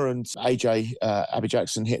 corner, and AJ Abby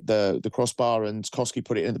Jackson hit the crossbar, and Koski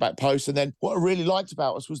put it in the back post. And then what I really liked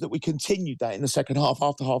about us was that we continued that in the second half.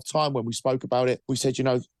 After half time, when we spoke about it, we said,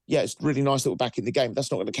 it's really nice that we're back in the game.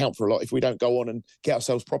 That's not going to count for a lot if we don't go on and get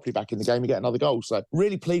ourselves properly back in the game and get another goal. So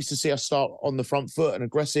really pleased to see us start on the front foot and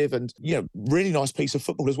aggressive, and really nice piece of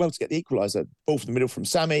football as well to get the equaliser. Ball from the middle from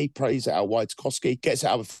Sammy, plays it out wide to Koski, gets it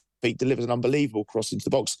out of feet, delivers an unbelievable cross into the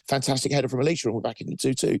box. Fantastic header from Alicia, and we're back in the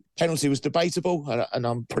 2-2. Penalty was debatable, and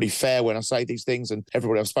I'm pretty fair when I say these things, and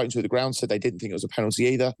everybody I've spoken to at the ground said they didn't think it was a penalty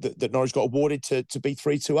either, that Norwich got awarded to be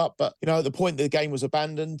 3-2 up. But, at the point that the game was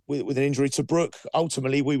abandoned with an injury to Brooke,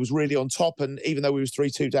 ultimately we was really on top, and even though we was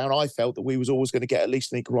 3-2 down, I felt that we was always going to get at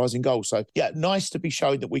least an equalising goal. So, yeah, nice to be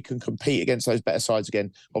showing that we can compete against those better sides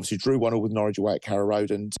again. Obviously, drew 1-1 with Norwich away at Carrow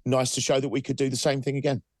Road, and nice to show that we could do the same thing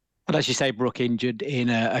again. And as you say, Brooke injured in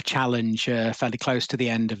a challenge fairly close to the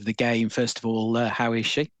end of the game. First of all, how is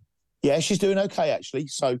she? Yeah, she's doing okay, actually.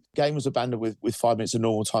 So game was abandoned with 5 minutes of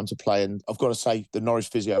normal time to play. And I've got to say, the Norwich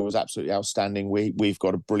physio was absolutely outstanding. We've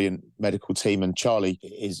got a brilliant medical team, and Charlie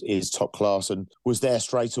is top class and was there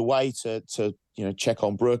straight away to check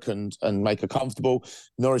on Brooke and make her comfortable.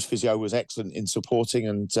 Norwich physio was excellent in supporting,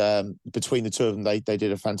 and between the two of them, they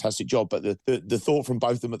did a fantastic job. But the thought from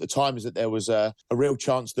both of them at the time is that there was a real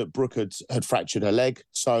chance that Brooke had fractured her leg.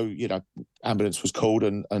 So, ambulance was called,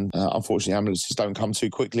 and unfortunately ambulances don't come too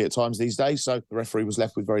quickly at times these days. So the referee was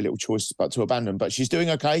left with very little choice but to abandon. But she's doing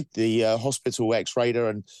okay. The hospital x-rayed her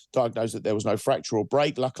and diagnosed that there was no fracture or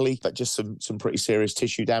break, luckily, but just some pretty serious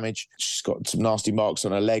tissue damage. She's got some nasty marks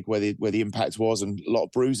on her leg where the impact was, and a lot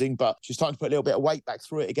of bruising, but she's starting to put a little bit of weight back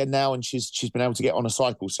through it again now, and she's been able to get on a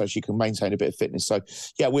cycle so she can maintain a bit of fitness. So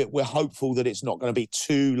yeah, we're hopeful that it's not going to be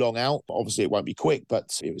too long out. Obviously it won't be quick,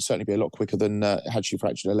 but it will certainly be a lot quicker than had she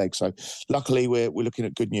fractured her leg. So luckily we're looking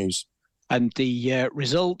at good news. And the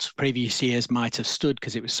result previous years might have stood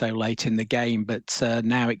because it was so late in the game, but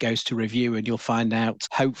now it goes to review, and you'll find out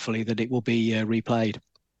hopefully that it will be replayed.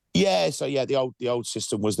 Yeah, so yeah, the old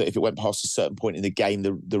system was that if it went past a certain point in the game,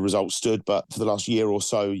 the result stood. But for the last year or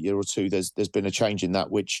two, there's been a change in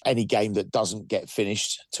that, which any game that doesn't get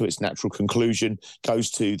finished to its natural conclusion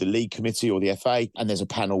goes to the league committee or the FA, and there's a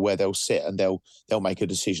panel where they'll sit and they'll make a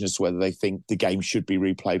decision as to whether they think the game should be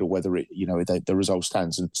replayed or whether it, the result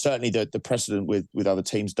stands. And certainly the precedent with other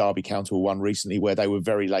teams, Derby County were one recently where they were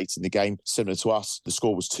very late in the game, similar to us. The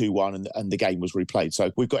score was 2-1 and the game was replayed.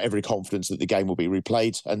 So we've got every confidence that the game will be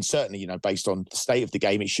replayed. And certainly, based on the state of the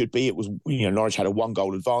game, it should be. It was, Norwich had a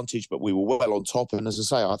 1-goal advantage, but we were well on top. And as I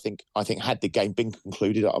say, I think had the game been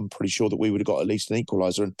concluded, I'm pretty sure that we would have got at least an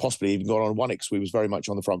equaliser and possibly even gone on 1 because we was very much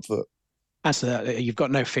on the front foot. As you've got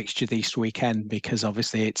no fixture this weekend because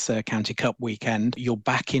obviously it's a County Cup weekend. You're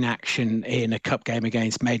back in action in a cup game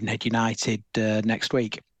against Maidenhead United next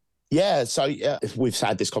week. Yeah, so we've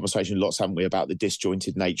had this conversation lots, haven't we, about the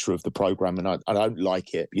disjointed nature of the programme, and I don't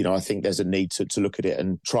like it. I think there's a need to look at it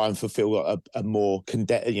and try and fulfil a more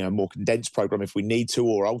condensed programme if we need to,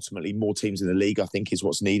 or ultimately more teams in the league, I think, is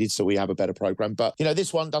what's needed so we have a better programme. But,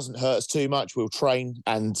 this one doesn't hurt us too much. We'll train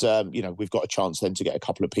and, we've got a chance then to get a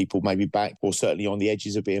couple of people maybe back, or certainly on the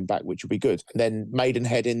edges of being back, which will be good. And then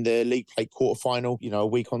Maidenhead in the League Play quarter-final, a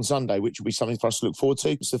week on Sunday, which will be something for us to look forward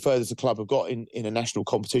to. It's the furthest the club have got in a national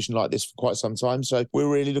competition like this for quite some time, so we're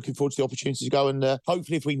really looking forward to the opportunity to go, and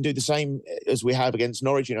hopefully if we can do the same as we have against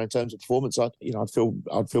Norwich, in terms of performance, I'd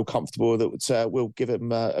feel comfortable that we'll give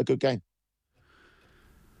them a good game.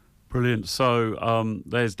 Brilliant. So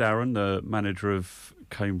there's Darren, the manager of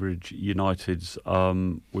Cambridge United's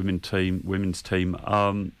women's team.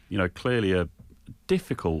 Clearly a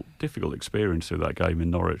difficult experience through that game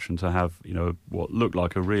in Norwich, and to have what looked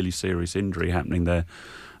like a really serious injury happening there,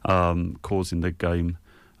 causing the game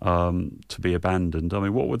to be abandoned. I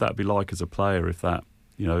mean, what would that be like as a player if that,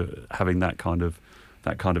 having that kind of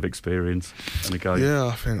experience in a game? Yeah,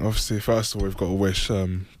 I think obviously first of all we've got to wish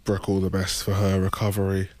Brooke all the best for her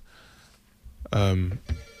recovery. Yeah,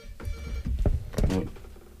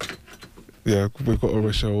 we've got to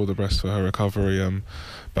wish her all the best for her recovery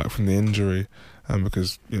back from the injury,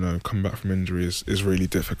 because coming back from injury is really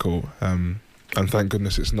difficult. And thank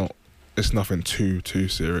goodness it's nothing too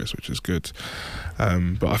serious, which is good.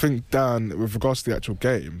 But I think Dan, with regards to the actual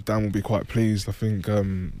game, Dan will be quite pleased. I think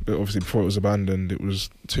obviously before it was abandoned, it was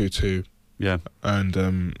 2-2. Yeah.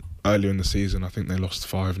 And earlier in the season, I think they lost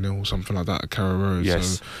 5-0 or something like that at Carrow Road.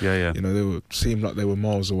 Yes. So, yeah. They seemed like they were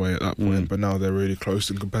miles away at that point, but now they're really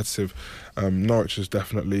close and competitive. Norwich is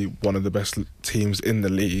definitely one of the best teams in the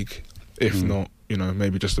league, if not,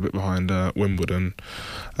 maybe just a bit behind Wimbledon.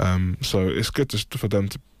 So it's good for them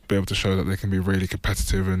to be able to show that they can be really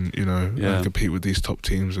competitive and compete with these top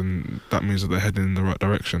teams, and that means that they're heading in the right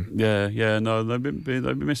direction. No, they've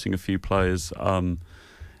been missing a few players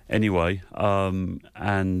anyway,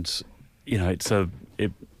 and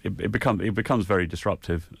it becomes very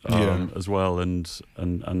disruptive as well, and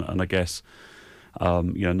I guess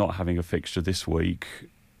not having a fixture this week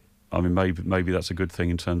I mean, maybe that's a good thing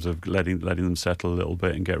in terms of letting them settle a little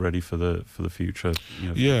bit and get ready for the future.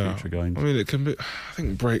 For the future games. I mean, it can be. I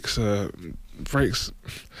think breaks. I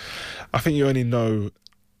think you only know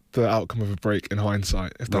the outcome of a break in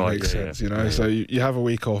hindsight, if that makes sense. So you have a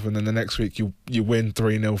week off, and then the next week you win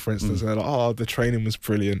 3-0, for instance, and they're like, oh, the training was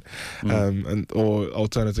brilliant, or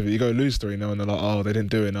alternatively you go lose 3-0, and they're like, oh, they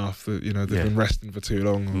didn't do enough. They've been resting for too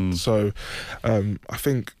long. So I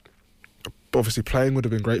think. Obviously, playing would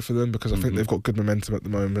have been great for them because I think they've got good momentum at the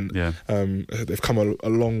moment. Yeah. They've come a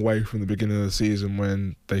long way from the beginning of the season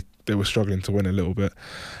when they were struggling to win a little bit.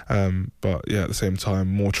 But yeah, at the same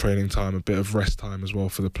time, more training time, a bit of rest time as well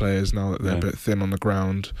for the players now that they're a bit thin on the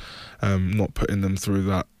ground. Not putting them through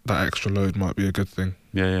that extra load might be a good thing.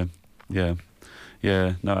 Yeah. No,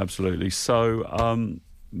 absolutely. So,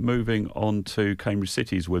 moving on to Cambridge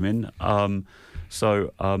City's women.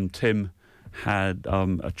 Tim had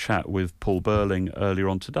a chat with Paul Burling earlier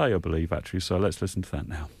on today, I believe, actually. So let's listen to that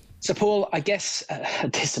now. So, Paul, I guess a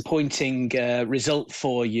disappointing result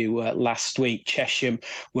for you last week. Chesham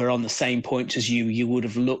were on the same point as you. You would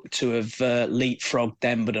have looked to have leapfrogged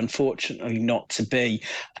them, but unfortunately not to be.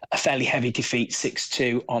 A fairly heavy defeat,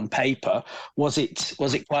 6-2 on paper. Was it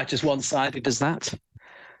quite as one-sided as that?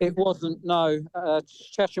 It wasn't, no.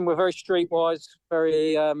 Chesham were very streetwise,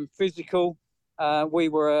 very physical. We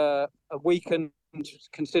were weakened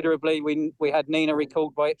considerably. We had Nina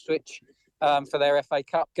recalled by Ipswich for their FA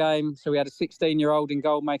Cup game. So we had a 16-year-old in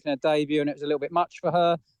goal making her debut, and it was a little bit much for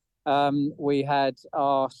her. We had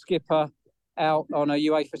our skipper out on a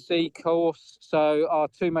UEFA C course. So our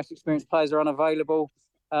two most experienced players are unavailable.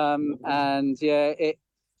 The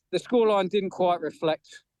scoreline didn't quite reflect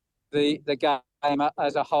the game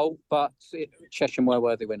as a whole, but Chesham were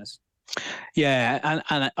worthy winners. Yeah,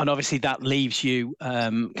 and obviously that leaves you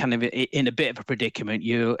kind of in a bit of a predicament.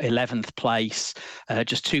 You're 11th place,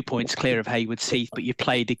 just 2 points clear of Haywards Heath, but you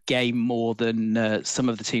played a game more than some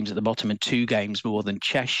of the teams at the bottom and 2 games more than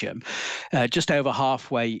Chesham. Just over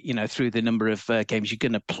halfway, through the number of games you're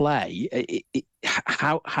going to play.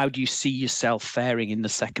 How do you see yourself faring in the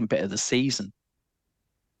second bit of the season?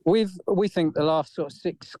 We think the last sort of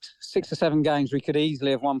six or seven games we could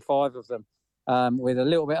easily have won 5 of them. With a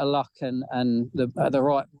little bit of luck and the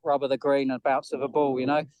right rub of the green and bounce of a ball,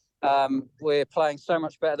 we're playing so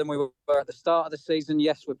much better than we were at the start of the season.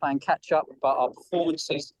 Yes, we're playing catch up, but our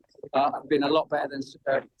performances have been a lot better than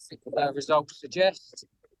results suggest.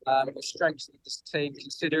 We've strengthened this team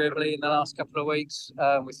considerably in the last couple of weeks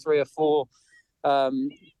with 3 or 4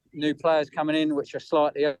 new players coming in, which are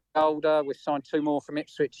slightly older. We've signed 2 more from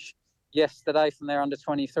Ipswich yesterday from their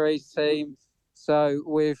under-23s team. So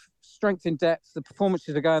we've strengthened depth. The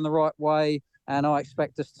performances are going the right way, and I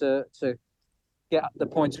expect us to get the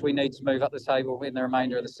points we need to move up the table in the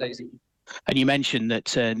remainder of the season. And you mentioned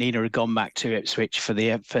that Nina had gone back to Ipswich for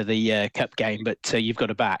the cup game, but you've got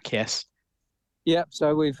her back, yes? Yep.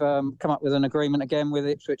 So we've come up with an agreement again with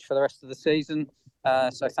Ipswich for the rest of the season.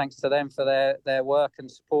 So thanks to them for their work and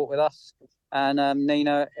support with us. And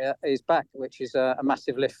Nina is back, which is a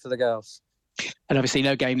massive lift for the girls. And obviously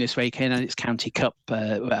no game this weekend, and it's County Cup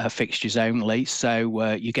fixtures only,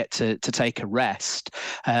 so you get to take a rest.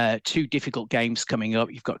 2 difficult games coming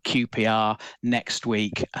up. You've got QPR next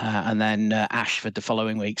week and then Ashford the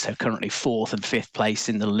following week, so currently 4th and 5th place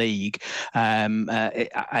in the league.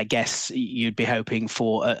 I guess you'd be hoping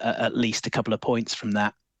for at least a couple of points from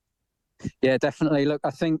that. Yeah, definitely. Look,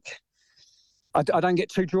 I think I don't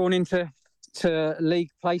get too drawn into league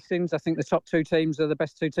placings. I think the top 2 teams are the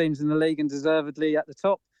best 2 teams in the league and deservedly at the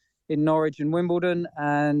top in Norwich and Wimbledon.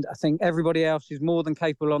 And I think everybody else is more than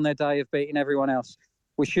capable on their day of beating everyone else.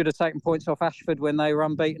 We should have taken points off Ashford when they were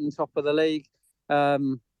unbeaten top of the league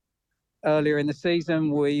earlier in the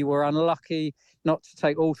season. We were unlucky not to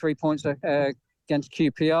take all 3 points against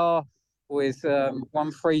QPR with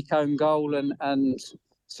 1 free cone goal and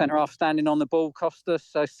centre half standing on the ball cost us.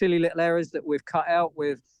 So silly little errors that we've cut out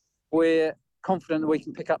with. We're confident that we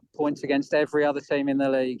can pick up points against every other team in the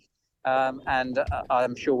league, and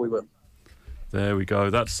I'm sure we will. There we go.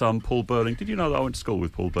 That's Paul Burling. Did you know that I went to school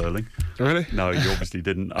with Paul Burling? Really? No, you obviously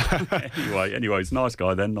didn't. Anyway, he's a nice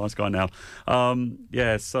guy then, nice guy now.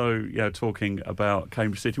 Talking about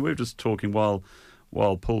Cambridge City, we were just talking while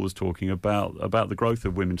Paul was talking about the growth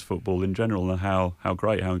of women's football in general and how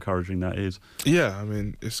great, how encouraging that is. Yeah, I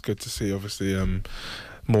mean, it's good to see, obviously,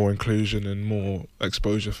 more inclusion and more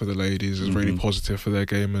exposure for the ladies is really positive for their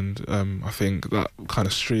game, and I think that kind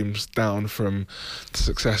of streams down from the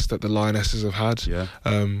success that the Lionesses have had. Yeah.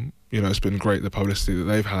 It's been great, the publicity that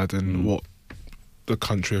they've had and what the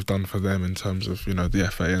country have done for them in terms of, you know, the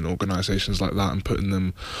FA and organisations like that, and putting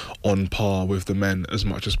them on par with the men as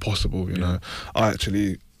much as possible. You know, I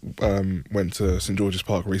actually went to St George's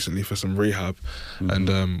Park recently for some rehab,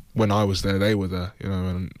 and when I was there, they were there. You know,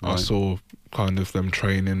 and I saw kind of them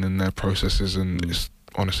training and their processes, and it's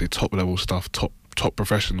honestly top level stuff, top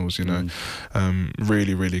professionals, you know,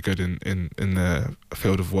 really, really good in their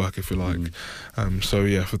field of work, if you like. So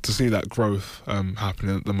yeah, to see that growth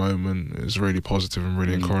happening at the moment is really positive and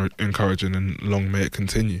really encouraging, and long may it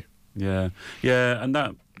continue. Yeah, and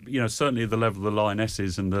that, you know, certainly at the level of the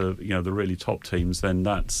Lionesses and the, you know, the really top teams, then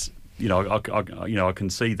that's, you know, I can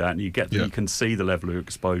see that, and you can see the level of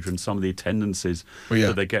exposure and some of the attendances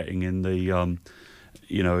that they're getting in the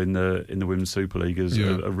you know, in the Women's Super League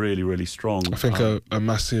are really, really strong. I think a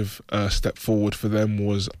massive step forward for them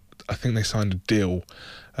was, I think they signed a deal.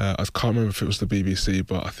 I can't remember if it was the BBC,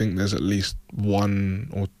 but I think there's at least one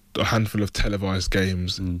or a handful of televised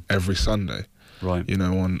games every Sunday. Right. You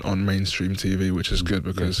know, on mainstream TV, which is good,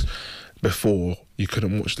 because before you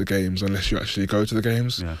couldn't watch the games unless you actually go to the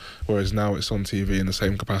games, whereas now it's on TV in the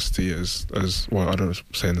same capacity as well, I don't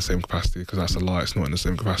say in the same capacity because that's a lie, it's not in the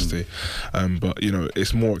same capacity, but you know,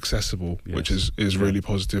 it's more accessible, which is really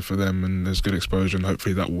positive for them, and there's good exposure, and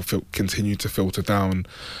hopefully that will continue to filter down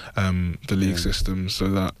the league system, so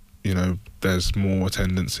that, you know, there's more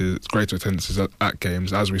attendances, greater attendances at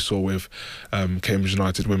games, as we saw with Cambridge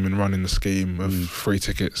United women running the scheme of free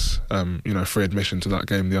tickets, you know, free admission to that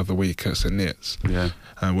game the other week at St Neots,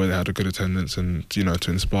 where they had a good attendance, and, you know,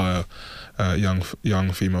 to inspire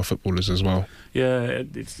young female footballers as well. Yeah,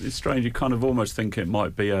 it's strange. You kind of almost think it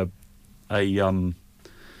might be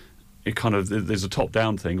it kind of, there's a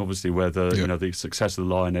top-down thing, obviously, where the you know, the success of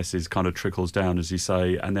the Lionesses kind of trickles down, as you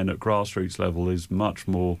say, and then at grassroots level is much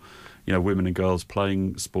more, you know, women and girls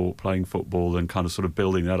playing sport, playing football, and kind of sort of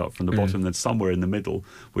building that up from the bottom. Then somewhere in the middle,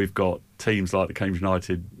 we've got teams like the Cambridge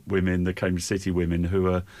United women, the Cambridge City women, who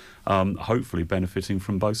are hopefully benefiting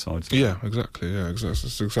from both sides. Yeah, exactly. Yeah,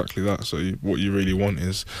 it's exactly that. So what you really want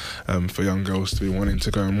is for young girls to be wanting to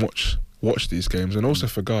go and watch these games, and also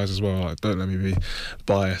for guys as well. Like, don't let me be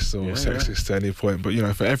biased or sexist to any point, but, you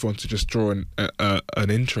know, for everyone to just draw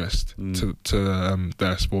an interest to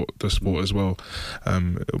their sport, the sport as well,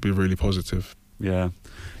 it'll be really positive. Yeah,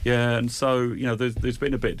 and so, you know, there's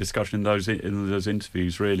been a bit of discussion in those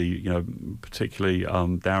interviews, really, you know, particularly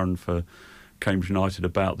Darren for Cambridge United,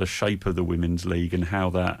 about the shape of the women's league and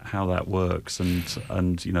how that works,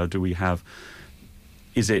 and you know, do we have,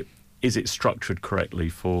 is it structured correctly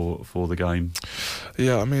for the game?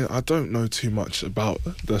 Yeah, I mean, I don't know too much about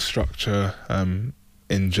the structure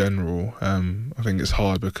in general. I think it's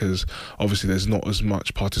hard because obviously there's not as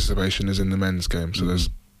much participation as in the men's game. So there's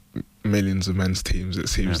millions of men's teams, it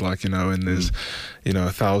seems like, you know, and there's, you know,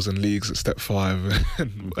 1,000 leagues at step 5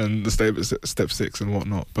 and the step 6 and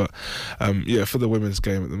whatnot. But yeah, for the women's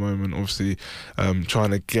game at the moment, obviously trying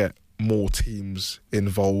to get more teams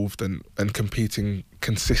involved and competing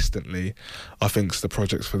consistently, I think, is the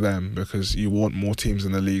project for them, because you want more teams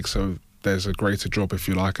in the league, so there's a greater job, if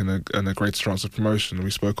you like, and a greater chance of promotion. We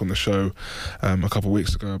spoke on the show a couple of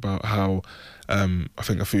weeks ago about how I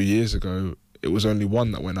think a few years ago it was only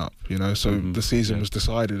one that went up, you know, so the season was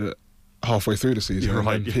decided at halfway through the season, and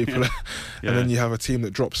then people and then you have a team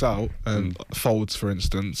that drops out and folds, for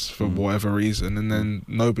instance, for whatever reason, and then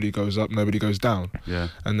nobody goes up, nobody goes down,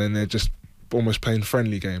 and then they're just almost playing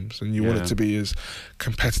friendly games, and you want it to be as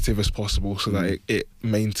competitive as possible, so that it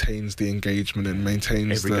maintains the engagement and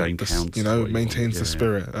maintains the you know, maintains the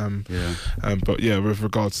spirit. But yeah, with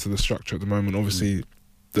regards to the structure at the moment, obviously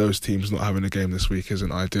those teams not having a game this week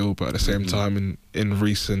isn't ideal, but at the same time, in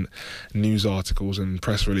recent news articles and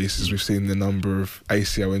press releases, we've seen the number of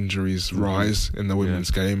ACL injuries rise in the women's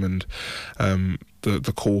game, and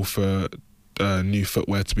the call for new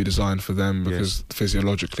footwear to be designed for them, because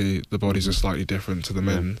physiologically the bodies are slightly different to the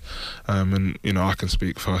men, and, you know, I can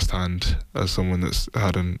speak firsthand as someone that's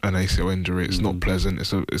had an ACL injury. It's not pleasant,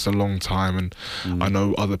 it's a long time, and I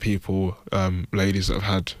know other people, ladies that have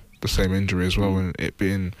had the same injury as well, and it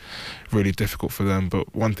being really difficult for them.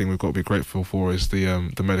 But one thing we've got to be grateful for is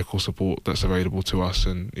the medical support that's available to us,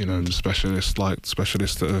 and, you know, the specialists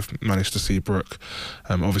that have managed to see Brooke.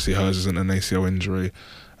 Obviously hers isn't an ACL injury,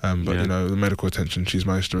 but you know, the medical attention she's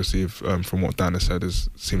managed to receive, from what Dan has said,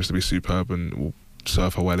 seems to be superb and will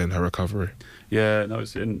serve her well in her recovery. Yeah, no,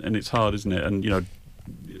 it's hard, isn't it? And, you know,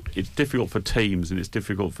 it's difficult for teams, and it's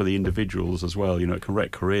difficult for the individuals as well. You know, it can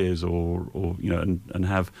wreck careers, or you know, and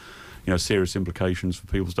have, you know, serious implications for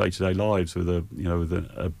people's day-to-day lives with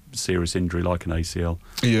a serious injury like an ACL.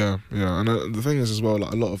 Yeah, and the thing is as well,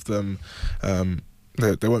 like, a lot of them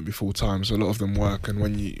they won't be full time, so a lot of them work. And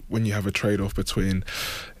when you have a trade off between,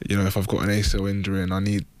 if I've got an ACL injury and I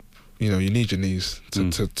need, you need your knees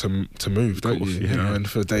to move, don't you? Yeah. And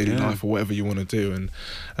for daily life or whatever you want to do, and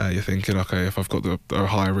you're thinking, okay, if I've got the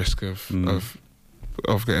high risk of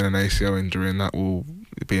getting an ACL injury, and that will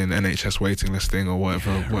be an NHS waiting list thing or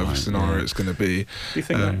whatever scenario it's going to be. Do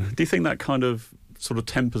you think that kind of sort of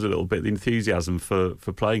tempers a little bit the enthusiasm for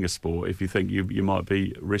playing a sport, if you think you might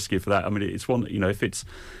be risky for that? I mean, it's one, if it's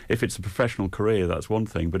a professional career, that's one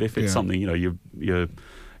thing, but if it's something,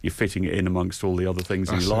 you're fitting it in amongst all the other things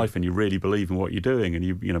in your life, and you really believe in what you're doing,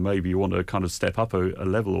 and maybe you want to kind of step up a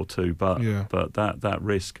level or two, but that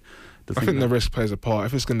risk. I think the risk plays a part.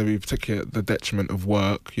 If it's going to be particularly at the detriment of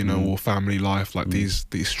work, or family life, like these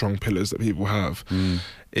strong pillars that people have,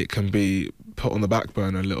 it can be put on the back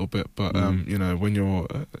burner a little bit. But when you're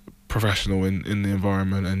professional in the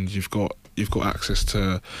environment and you've got access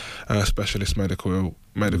to specialist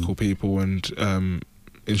medical people and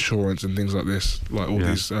insurance and things like this, like all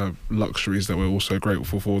these luxuries that we're all so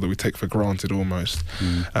grateful for, that we take for granted almost,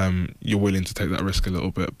 you're willing to take that risk a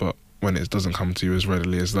little bit. But when it doesn't come to you as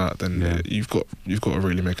readily as that, then you've got to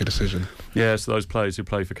really make a decision. Yeah, so those players who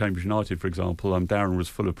play for Cambridge United, for example, Darren was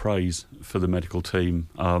full of praise for the medical team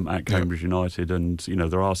at Cambridge United, and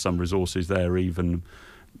there are some resources there, even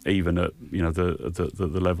at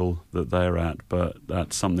the level that they're at. But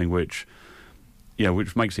that's something which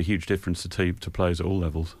makes a huge difference to players at all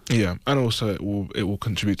levels. Yeah, and also it will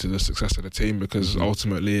contribute to the success of the team, because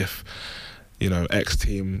ultimately, if X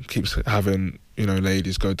team keeps having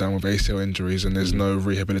ladies go down with ACL injuries and there's no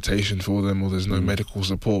rehabilitation for them, or there's no medical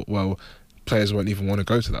support, well, players won't even want to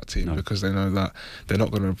go to that team because they know that they're not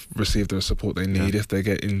going to receive the support they need if they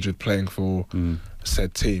get injured playing for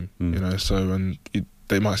said team. So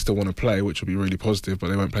they might still want to play, which will be really positive, but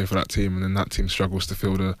they won't play for that team, and then that team struggles to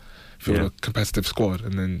field a competitive squad,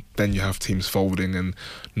 and then you have teams folding and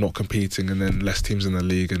not competing, and then less teams in the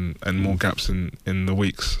league and more gaps in the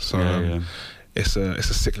weeks. So it's a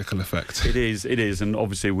cyclical effect. It is, and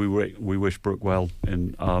obviously we wish Brooke well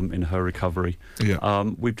in her recovery.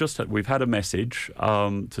 We've had a message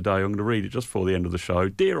today. I'm going to read it just before the end of the show.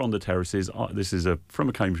 Dear On the Terraces, this is from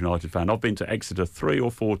a Cambridge United fan. I've been to Exeter 3 or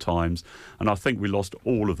 4 times, and I think we lost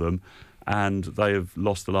all of them. And they have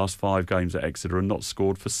lost the last 5 games at Exeter and not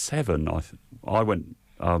scored for 7. I went,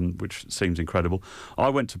 which seems incredible. I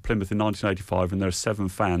went to Plymouth in 1985, and there are 7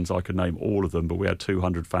 fans. I could name all of them, but we had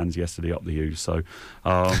 200 fans yesterday up the Hughes. So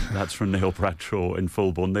that's from Neil Bradshaw in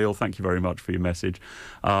Fulbourn. Neil, thank you very much for your message.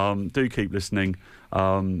 Do keep listening.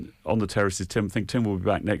 On the Terraces, Tim. I think Tim will be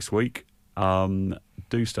back next week.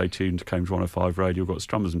 Do stay tuned to Cambridge 105 Radio. We've got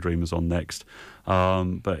Strummers and Dreamers on next.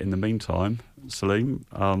 But in the meantime, Saleem,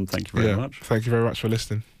 thank you very much. Thank you very much for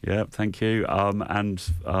listening. Yeah, thank you. And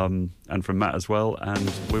from Matt as well.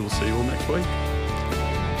 And we will see you all next week.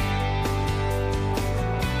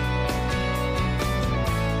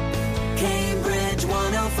 Cambridge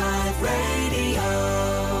 105 Radio.